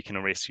therefore we can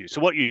arrest you.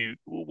 So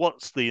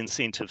what's the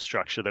incentive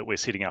structure that we're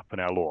setting up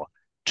in our law?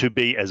 To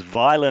be as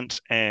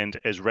violent and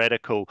as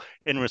radical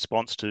in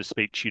response to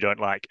speech you don't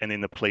like, and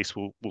then the police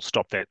will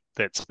stop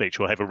that speech,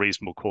 or have a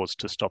reasonable cause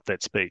to stop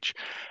that speech.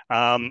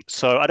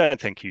 So I don't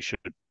think you should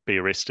be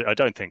arrested. I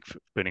don't think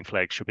burning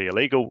flags should be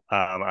illegal.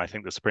 I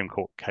think the Supreme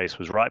Court case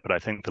was right, but I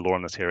think the law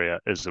in this area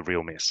is a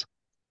real mess.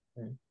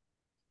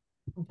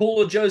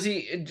 Paul or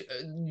Josie,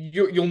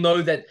 you'll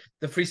know that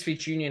the Free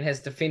Speech Union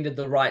has defended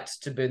the right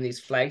to burn these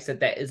flags,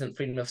 that isn't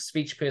freedom of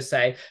speech per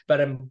se,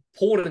 but an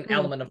important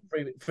element of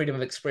freedom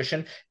of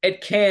expression. It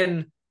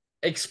can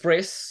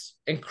express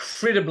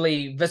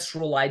incredibly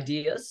visceral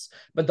ideas,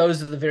 but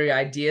those are the very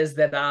ideas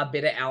that are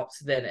better out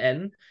than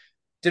in.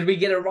 Did we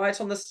get it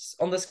right on this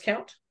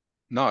count?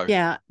 No.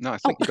 Yeah. No, I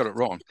think you got it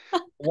wrong.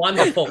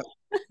 Wonderful.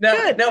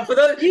 Now for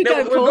those, we've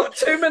got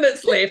 2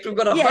 minutes left. We've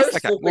got a host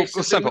of questions.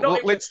 Well, simple.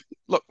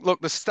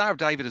 Look, the Star of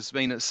David has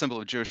been a symbol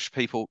of Jewish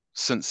people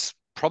since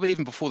probably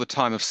even before the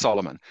time of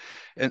Solomon.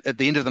 At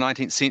the end of the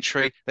 19th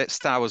century, that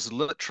star was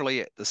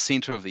literally at the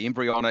center of the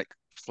embryonic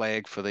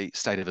flag for the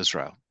state of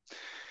Israel.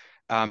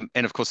 And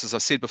of course, as I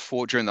said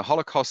before, during the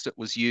Holocaust, it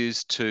was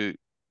used to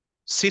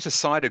set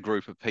aside a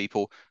group of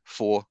people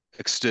for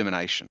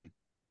extermination,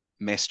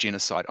 mass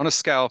genocide, on a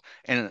scale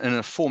and in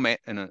a format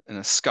and in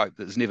a scope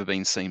that has never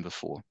been seen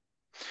before.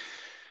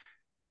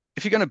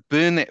 If you're going to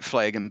burn that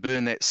flag and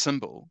burn that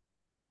symbol,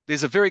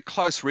 there's a very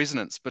close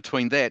resonance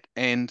between that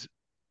and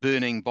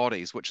burning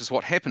bodies, which is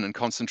what happened in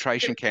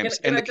concentration camps.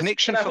 And the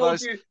connection for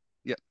those...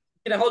 Yeah.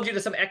 Can I hold you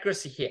to some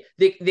accuracy here?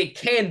 There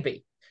can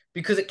be,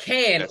 because it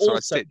can That's also what I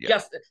said,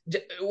 yeah.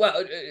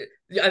 well,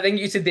 I think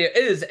you said there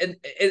is, and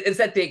is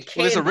that there can.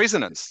 Well, there's a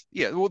resonance.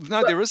 Yeah, well,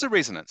 no, there is a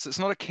resonance. It's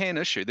not a can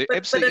issue. There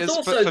absolutely but it's is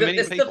also for many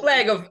it's people. the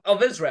flag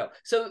of Israel.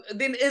 So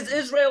then, is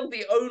Israel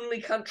the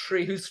only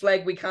country whose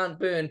flag we can't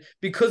burn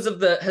because of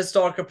the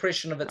historic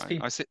oppression of its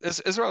people? I said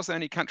Israel's the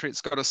only country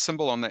that's got a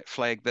symbol on that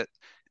flag that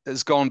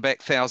has gone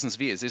back thousands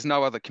of years. There's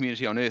no other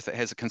community on earth that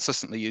has a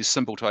consistently used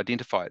symbol to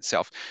identify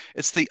itself.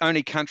 It's the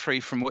only country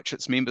from which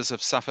its members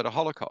have suffered a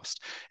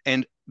Holocaust.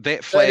 And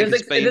that flag it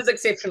is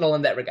exceptional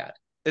in that regard.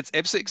 It's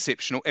absolutely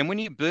exceptional. And when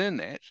you burn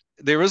that,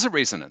 there is a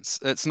resonance.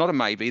 It's not a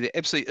maybe. There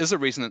absolutely is a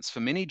resonance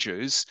for many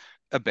Jews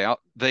about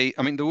the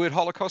word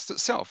Holocaust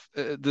itself.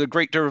 The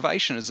Greek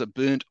derivation is a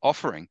burnt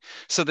offering.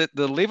 So that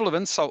the level of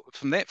insult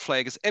from that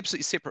flag is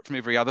absolutely separate from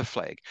every other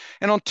flag.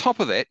 And on top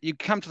of that, you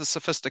come to the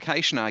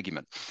sophistication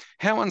argument.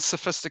 How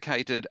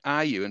unsophisticated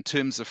are you in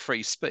terms of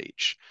free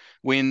speech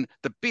when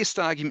the best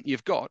argument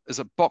you've got is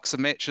a box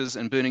of matches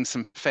and burning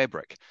some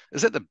fabric?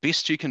 Is that the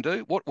best you can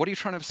do? What are you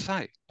trying to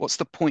say? What's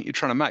the point you're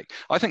trying to make?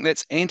 I think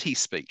that's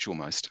anti-speech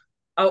almost.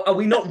 Are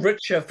we not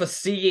richer for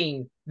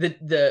seeing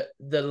the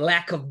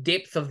lack of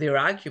depth of their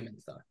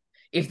arguments, though?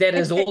 If that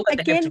is all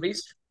that they have to be.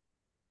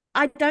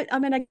 I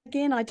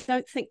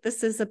don't think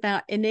this is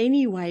about in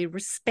any way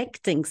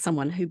respecting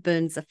someone who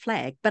burns a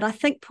flag. But I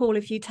think, Paul,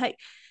 if you take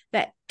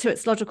that to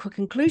its logical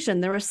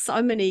conclusion, there are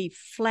so many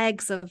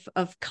flags of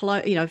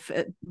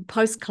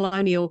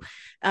post-colonial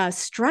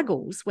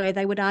struggles where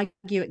they would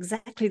argue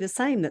exactly the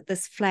same, that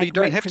this flag you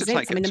don't represents.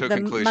 Have to take it to a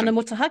conclusion. Mana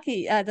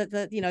Motuhake,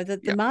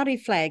 the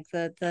Māori flag,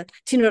 the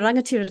Tino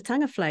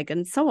Rangatiratanga flag,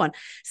 and so on.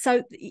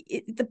 So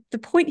the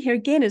point here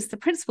again is the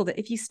principle that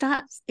if you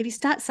start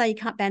saying you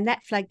can't ban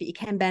that flag, but you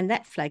can ban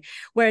that flag,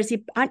 whereas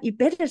aren't you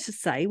better to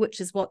say,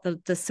 which is what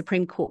the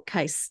Supreme Court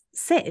case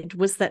said,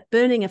 was that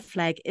burning a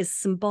flag is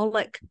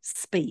symbolic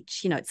speech.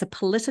 It's a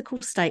political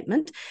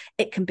statement.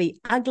 It can be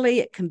ugly,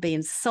 it can be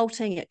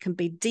insulting, it can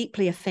be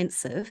deeply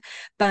offensive,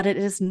 but it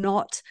is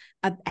not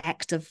an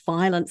act of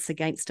violence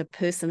against a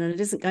person, and it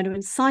isn't going to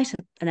incite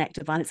an act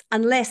of violence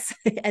unless,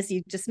 as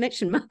you just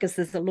mentioned, Marcus,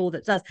 there's a law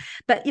that does.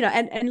 But,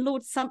 and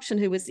Lord Sumption,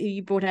 who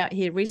you brought out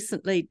here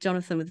recently,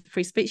 Jonathan, with the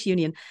Free Speech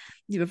Union,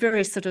 a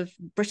very sort of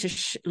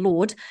British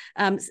lord,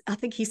 I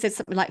think he said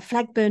something like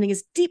flag burning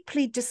is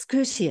deeply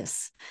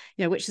discourteous,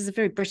 which is a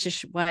very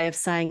British way of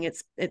saying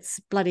it's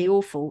bloody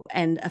awful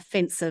and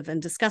offensive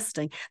and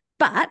disgusting,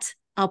 but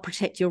I'll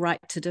protect your right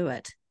to do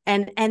it.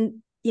 And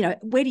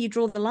where do you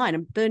draw the line?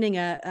 And burning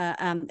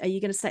are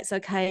you going to say it's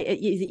okay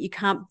that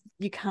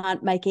you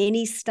can't make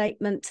any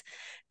statement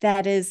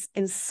that is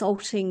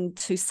insulting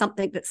to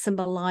something that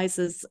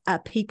symbolizes a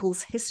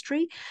people's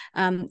history?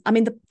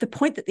 The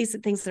point that these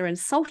things are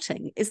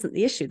insulting isn't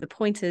the issue. The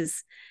point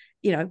is,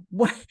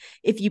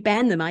 if you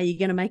ban them, are you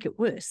going to make it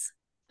worse?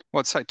 Well,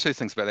 I'd say two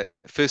things about that.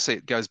 Firstly,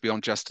 it goes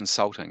beyond just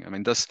insulting.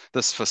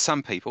 This for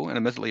some people, and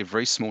admittedly a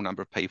very small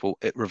number of people,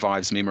 it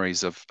revives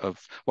memories of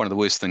one of the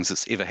worst things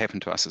that's ever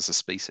happened to us as a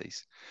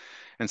species.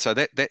 And so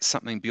that's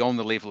something beyond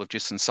the level of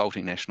just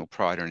insulting national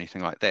pride or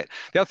anything like that.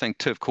 The other thing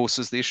too, of course,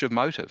 is the issue of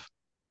motive.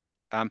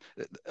 And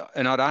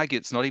I'd argue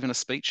it's not even a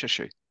speech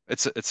issue.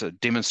 It's a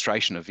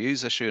demonstration of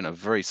views issue in a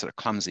very sort of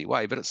clumsy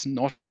way, but it's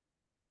not a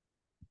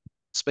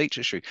speech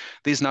issue.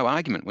 There's no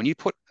argument. When you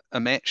put a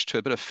match to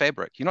a bit of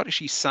fabric, you're not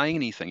actually saying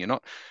anything. You're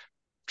not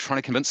trying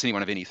to convince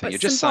anyone of anything. You're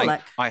just saying,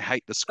 I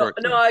hate the script.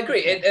 No, I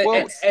agree.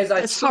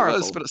 It's horrible.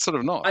 Is, but it's sort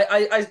of not.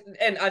 I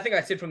think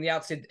I said from the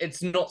outset,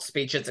 it's not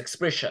speech, it's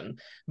expression.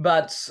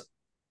 But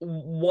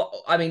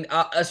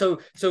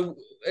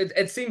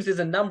it seems there's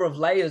a number of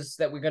layers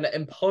that we're going to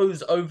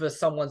impose over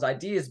someone's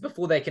ideas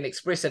before they can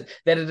express it,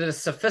 that it is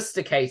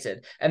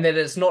sophisticated and that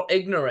it's not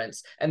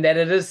ignorance and that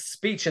it is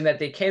speech and that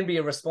there can be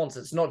a response.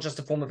 It's not just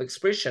a form of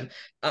expression.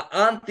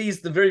 Aren't these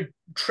the very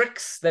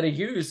tricks that are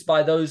used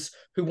by those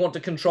who want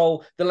to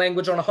control the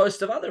language on a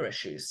host of other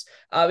issues?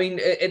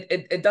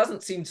 It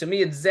doesn't seem to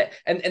me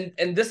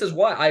and this is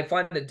why I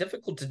find it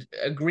difficult to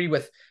agree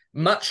with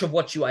much of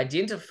what you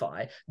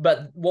identify,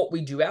 but what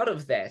we do out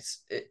of that,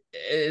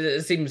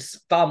 it seems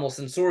far more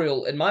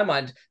censorial in my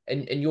mind,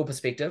 in your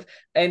perspective.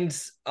 And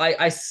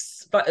I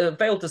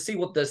fail to see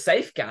what the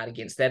safeguard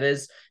against that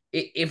is.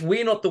 If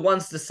we're not the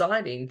ones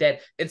deciding that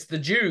it's the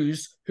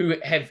Jews who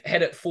have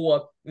had it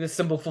for the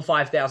symbol for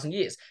 5,000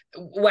 years.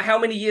 Well, how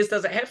many years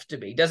does it have to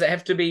be? Does it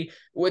have to be,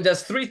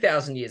 does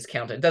 3,000 years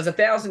count it? Does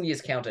 1,000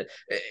 years count it?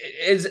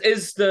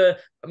 Is the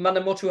Mana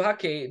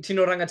Motuhake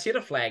Tino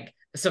Rangatira flag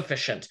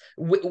sufficient?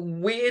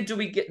 Where do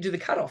we do the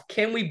cutoff?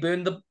 Can we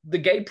burn the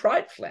gay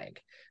pride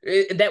flag?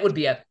 That would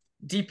be a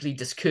deeply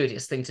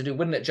discourteous thing to do,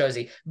 wouldn't it,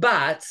 Josie?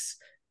 But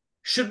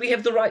should we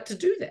have the right to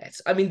do that?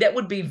 I mean, that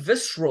would be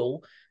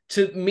visceral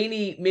to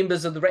many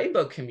members of the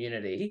rainbow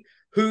community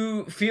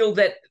who feel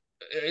that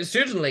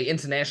certainly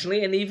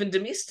internationally and even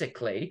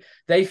domestically,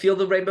 they feel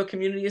the rainbow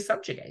community is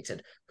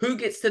subjugated. Who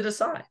gets to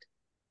decide?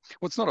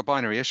 Well, it's not a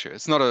binary issue.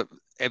 It's not a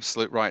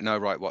absolute right, no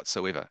right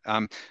whatsoever.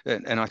 And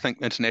I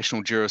think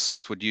international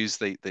jurists would use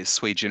the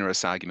sui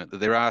generis argument that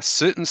there are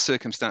certain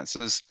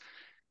circumstances,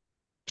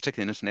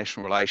 particularly in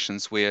international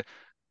relations, where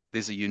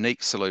there's a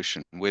unique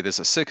solution, where there's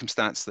a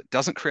circumstance that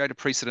doesn't create a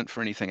precedent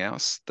for anything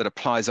else, that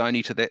applies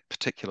only to that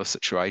particular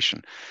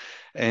situation.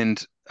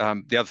 And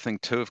the other thing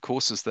too, of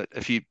course, is that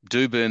if you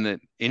do burn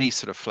any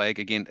sort of flag,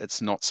 again,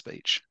 it's not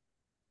speech.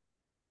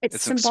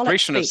 It's an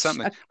expression speech. Of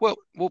something. Well,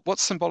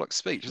 what's symbolic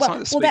speech? It's well, like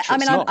the well,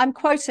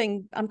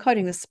 speech. I'm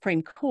quoting the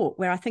Supreme Court,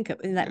 where I think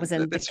that was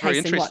in the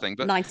case in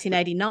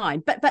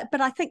 1989.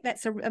 But I think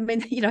that's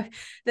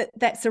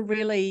that's a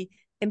really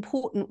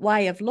important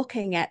way of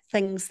looking at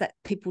things that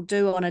people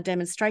do on a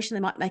demonstration.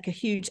 They might make a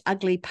huge,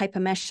 ugly paper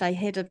mache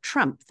head of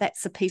Trump.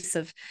 That's a piece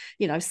of,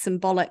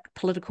 symbolic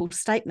political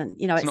statement.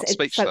 It's not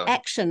speech, so though.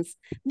 actions.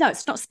 No,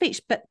 it's not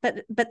speech. But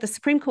the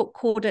Supreme Court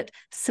called it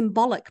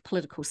symbolic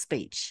political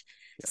speech.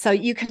 So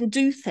you can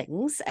do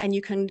things and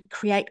you can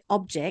create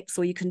objects,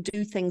 or you can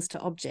do things to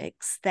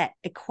objects that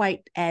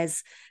equate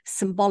as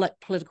symbolic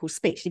political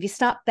speech. If you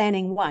start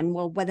banning one,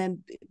 well,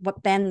 then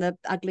ban the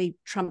ugly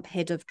Trump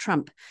head of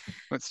Trump.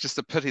 Well, it's just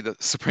a pity that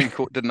the Supreme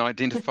Court didn't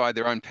identify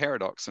their own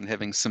paradox in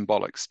having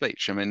symbolic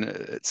speech. I mean,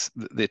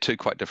 they're two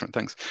quite different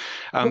things.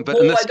 But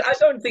Paul, I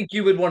don't think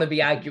you would want to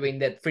be arguing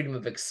that freedom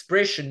of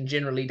expression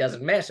generally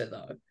doesn't matter,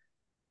 though.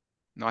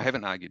 No, I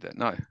haven't argued that,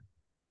 no.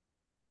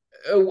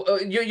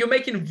 You're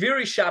making a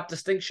very sharp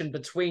distinction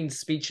between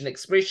speech and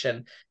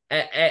expression,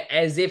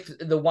 as if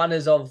the one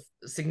is of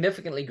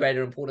significantly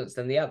greater importance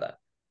than the other.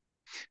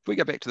 If we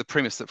go back to the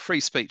premise that free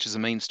speech is a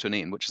means to an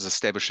end, which is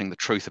establishing the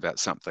truth about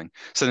something,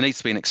 so there needs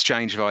to be an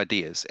exchange of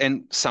ideas,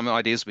 and some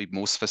ideas will be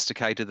more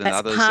sophisticated than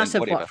others. That's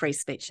part of what free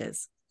speech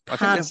is. I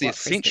think that's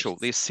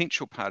the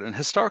essential part, and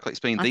historically it's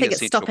been the essential part. I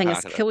think it's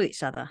stopping us kill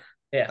each other.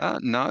 Yeah.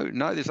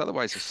 No, there's other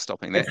ways of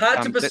stopping that. It's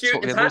hard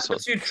to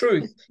pursue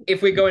truth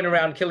if we're going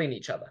around killing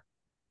each other.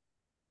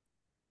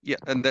 Yeah,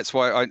 and that's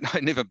why I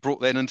never brought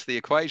that into the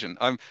equation.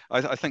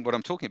 I think what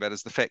I'm talking about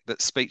is the fact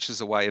that speech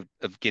is a way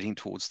of getting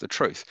towards the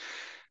truth.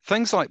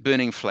 Things like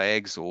burning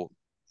flags or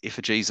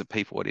effigies of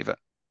people, whatever,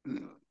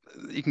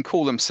 you can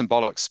call them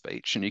symbolic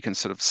speech, and you can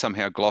sort of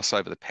somehow gloss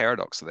over the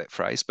paradox of that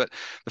phrase. But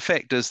the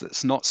fact is that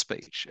it's not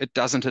speech. It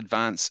doesn't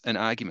advance an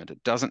argument.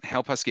 It doesn't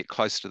help us get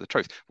closer to the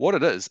truth. What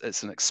it is,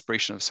 it's an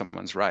expression of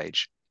someone's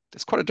rage.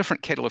 It's quite a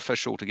different kettle of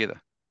fish altogether.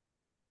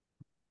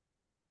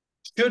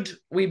 Should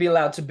we be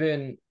allowed to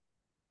burn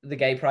the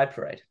gay pride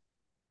parade?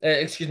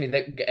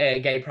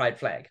 The gay pride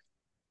flag?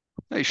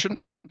 No, you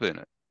shouldn't burn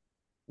it.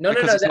 No.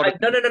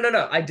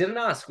 I didn't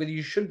ask whether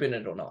you should burn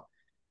it or not.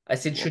 I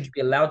said, should you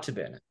be allowed to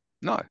burn it?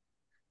 No.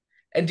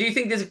 And do you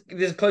think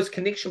there's a close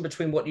connection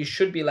between what you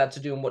should be allowed to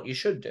do and what you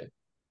should do?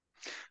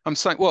 I'm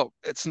saying, well,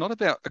 it's not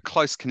about a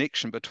close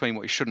connection between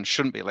what you should and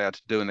shouldn't be allowed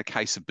to do in the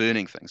case of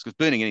burning things, because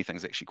burning anything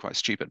is actually quite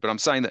stupid. But I'm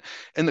saying that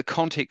in the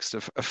context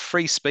of a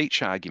free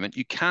speech argument,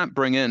 you can't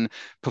bring in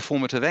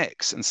performative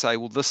acts and say,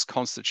 well, this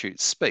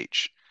constitutes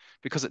speech,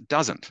 because it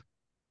doesn't.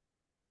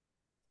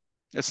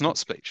 It's not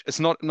speech. It's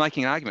not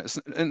making an argument.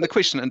 And the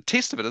question and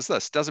test of it is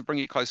this: does it bring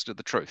you closer to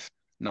the truth?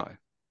 No.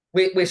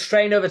 We're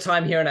strained over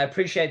time here, and I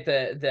appreciate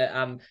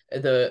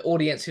the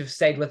audience who've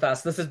stayed with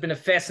us. This has been a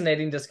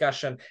fascinating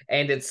discussion,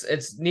 and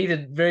it's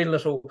needed very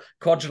little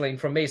coddling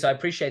from me, so I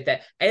appreciate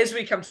that. As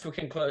we come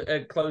to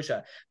a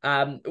closure,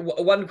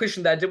 one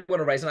question that I did want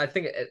to raise, and I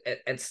think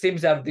it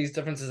stems out of these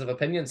differences of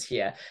opinions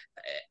here,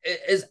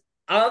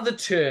 are the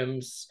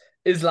terms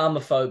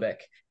Islamophobic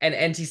and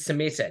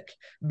anti-Semitic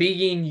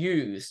being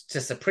used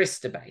to suppress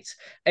debate?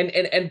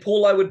 And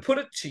Paul, I would put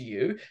it to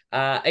you,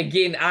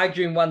 again,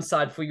 arguing one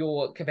side for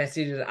your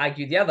capacity to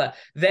argue the other,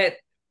 that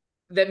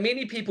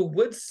many people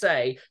would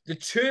say the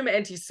term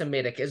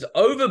anti-Semitic is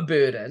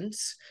overburdened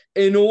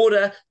in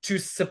order to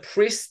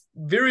suppress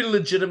very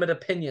legitimate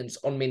opinions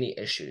on many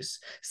issues,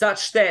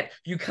 such that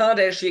you can't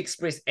actually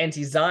express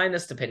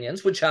anti-Zionist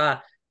opinions,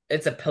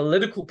 it's a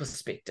political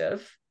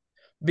perspective,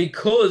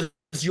 because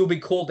you'll be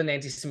called an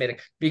anti-Semitic,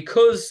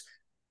 because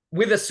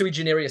whether sui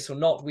generis or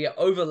not, we are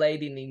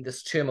overlaying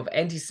this term of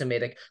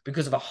anti-Semitic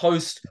because of a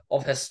host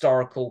of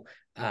historical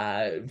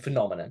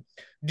phenomenon.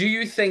 Do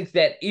you think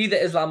that either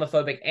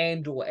Islamophobic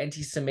and or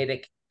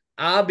anti-Semitic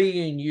are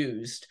being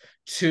used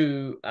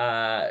to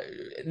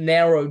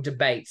narrow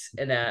debates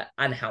in an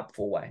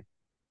unhelpful way?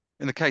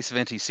 In the case of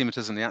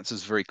anti-Semitism, the answer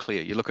is very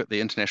clear. You look at the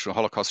International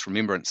Holocaust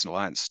Remembrance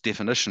Alliance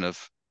definition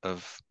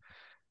of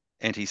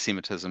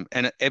anti-Semitism,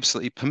 and it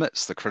absolutely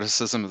permits the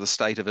criticism of the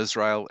state of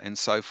Israel and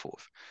so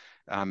forth.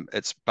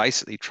 It's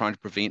basically trying to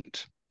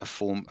prevent a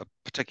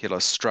particular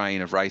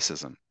strain of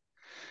racism.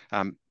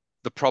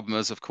 The problem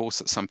is, of course,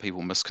 that some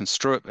people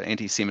misconstrue it, but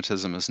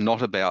anti-Semitism is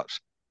not about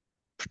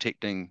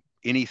protecting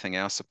anything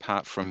else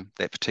apart from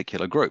that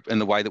particular group, in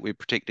the way that we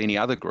protect any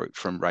other group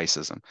from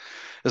racism.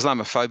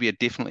 Islamophobia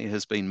definitely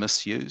has been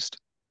misused.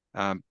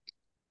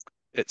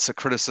 It's a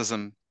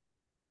criticism,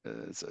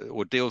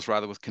 or deals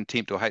rather with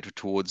contempt or hatred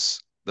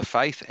towards the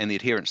faith and the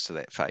adherents to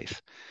that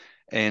faith.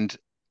 And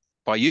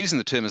by using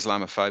the term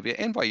Islamophobia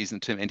and by using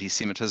the term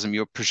anti-Semitism,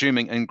 you're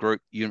presuming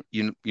in-group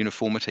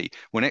uniformity,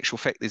 when in actual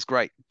fact there's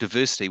great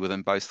diversity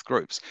within both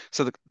groups.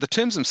 So the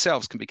terms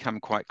themselves can become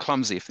quite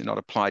clumsy if they're not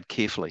applied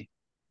carefully.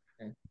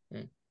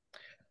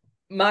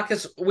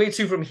 Marcus, where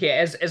to from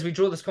here? As we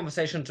draw this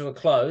conversation to a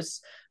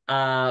close,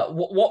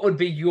 what would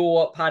be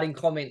your parting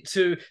comment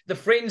to the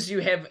friends you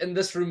have in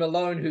this room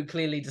alone who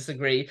clearly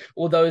disagree,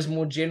 or those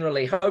more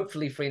generally,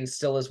 hopefully friends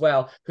still as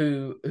well,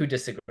 who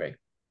disagree?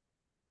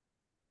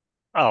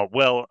 Oh,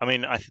 well, I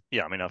mean,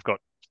 I've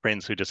got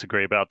friends who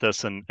disagree about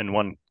this, and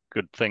one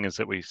good thing is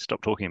that we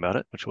stop talking about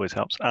it, which always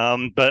helps.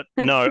 But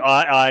no,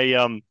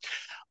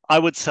 I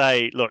would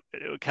say, look,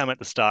 it come at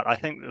the start. I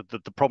think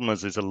that the problem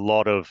is there is a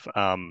lot of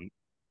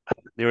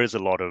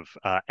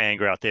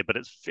anger out there, but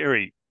it's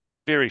very,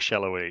 very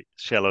shallowly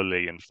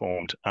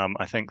informed.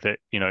 I think that,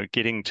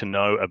 getting to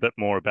know a bit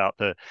more about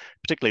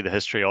particularly the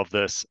history of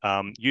this,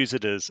 use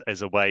it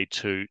as a way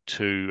to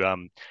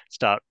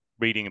start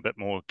reading a bit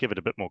more, give it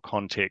a bit more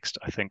context,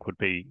 I think would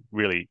be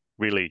really,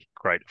 really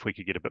great if we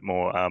could get a bit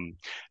more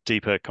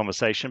deeper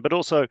conversation. But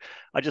also,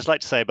 I'd just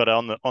like to say, but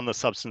on the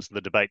substance of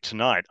the debate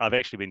tonight, I've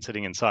actually been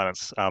sitting in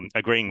silence,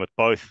 agreeing with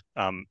both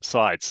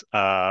sides,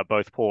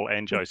 both Paul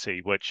and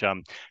Josie, which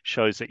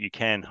shows that you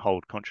can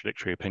hold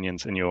contradictory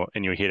opinions in your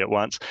head at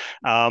once.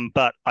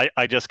 But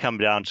I just come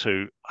down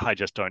to, I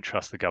just don't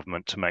trust the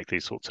government to make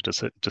these sorts of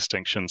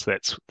distinctions.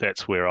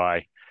 That's where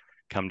I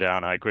come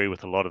down. I agree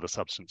with a lot of the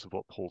substance of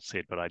what Paul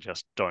said, but I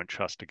just don't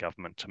trust a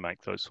government to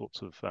make those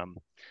sorts of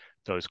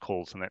those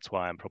calls, and that's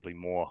why I'm probably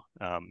more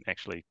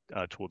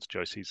towards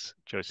Josie's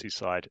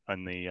side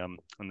in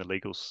the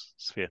legal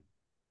sphere.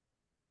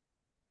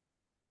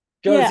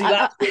 Josie,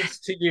 last words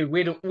to you.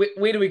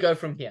 Where do we go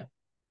from here?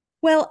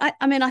 Well,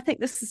 I mean, I think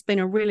this has been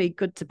a really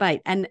good debate,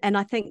 and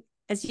I think,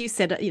 as you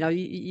said,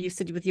 you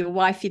said with your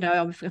wife,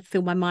 I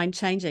feel my mind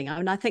changing. I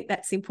mean, I think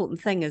that's the important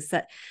thing, is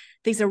that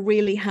these are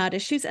really hard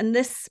issues, and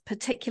this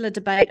particular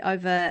debate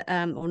over,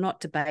 or not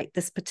debate,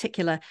 this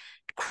particular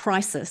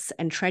crisis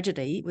and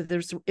tragedy with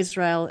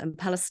Israel and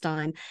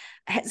Palestine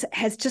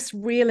has just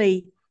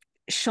really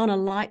shone a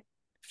light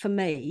for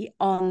me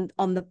on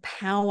the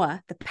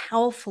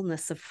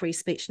powerfulness of free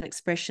speech and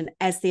expression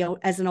as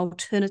an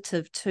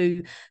alternative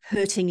to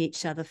hurting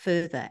each other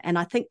further. And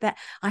I think that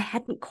I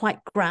hadn't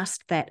quite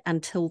grasped that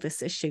until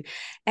this issue.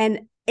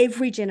 And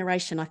every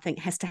generation, I think,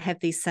 has to have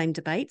these same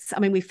debates. I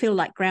mean, we feel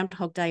like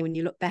Groundhog Day when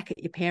you look back at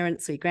your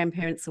parents or your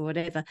grandparents or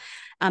whatever.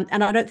 And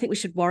I don't think we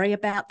should worry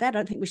about that. I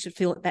don't think we should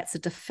feel that that's a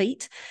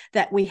defeat,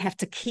 that we have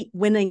to keep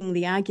winning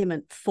the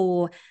argument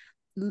for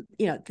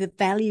the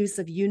values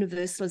of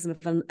universalism,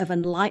 of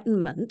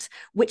enlightenment,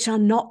 which are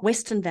not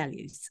Western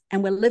values.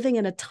 And we're living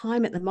in a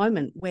time at the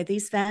moment where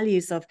these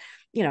values of,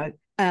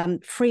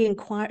 free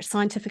inquiry,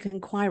 scientific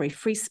inquiry,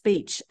 free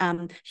speech,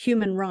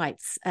 human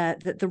rights,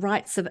 the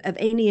rights of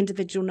any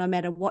individual, no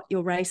matter what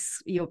your race,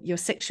 your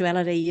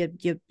sexuality,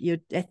 your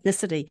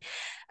ethnicity,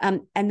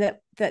 and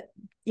that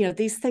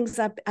these things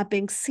are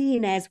being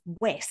seen as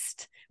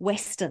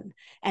Western,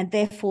 and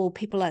therefore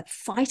people are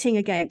fighting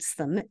against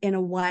them in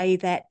a way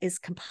that is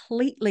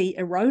completely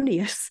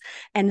erroneous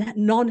and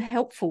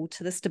non-helpful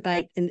to this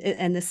debate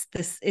and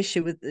this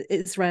issue with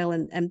Israel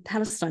and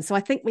Palestine. So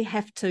I think we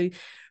have to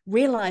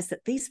realize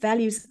that these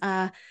values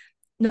are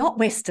not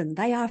Western,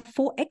 they are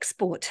for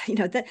export.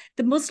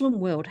 The Muslim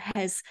world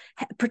has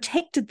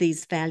protected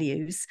these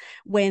values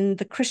when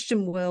the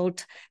Christian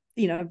world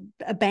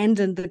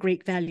abandoned the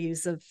Greek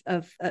values of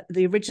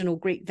the original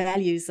Greek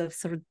values of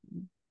sort of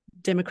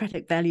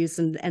democratic values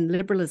and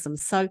liberalism.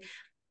 So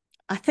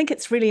I think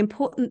it's really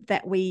important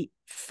that we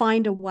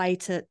find a way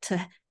to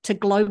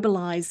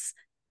globalize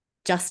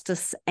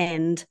justice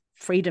and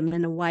freedom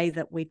in a way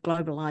that we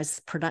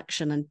globalize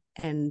production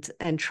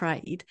and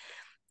trade,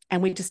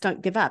 and we just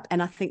don't give up.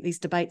 And I think these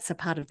debates are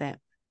part of that.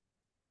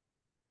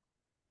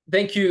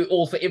 Thank you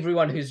all for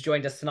everyone who's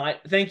joined us tonight.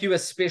 Thank you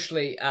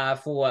especially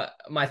for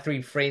my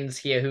three friends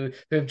here who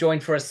have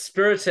joined for a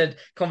spirited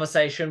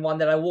conversation, one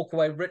that I walk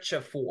away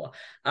richer for.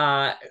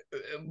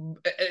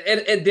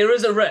 There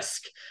is a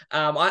risk.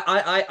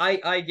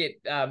 I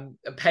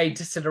get paid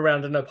to sit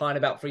around and opine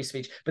about free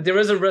speech, but there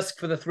is a risk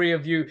for the three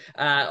of you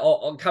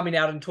on coming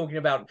out and talking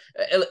about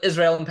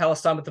Israel and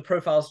Palestine with the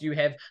profiles you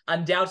have.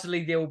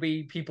 Undoubtedly, there will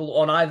be people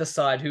on either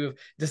side who have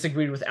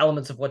disagreed with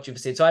elements of what you've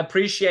said. So I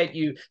appreciate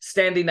you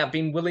standing up,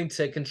 being willing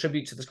to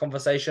contribute to this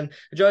conversation.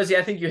 Josie,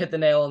 I think you hit the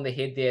nail on the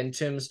head there in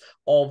terms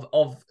of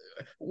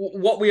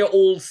what we are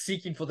all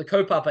seeking for, the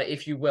kaupapa,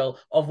 if you will,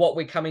 of what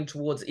we're coming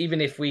towards, even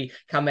if we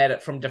come at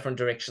it from different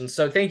directions.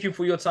 So thank you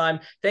for your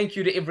time. Thank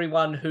you to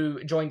everyone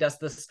who joined us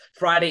this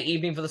Friday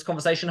evening for this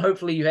conversation.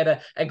 Hopefully you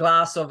had a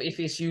glass of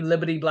FSU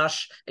Liberty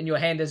Blush in your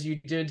hand as you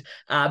did.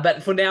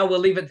 But for now, we'll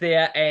leave it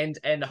there and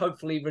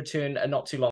hopefully return not too long.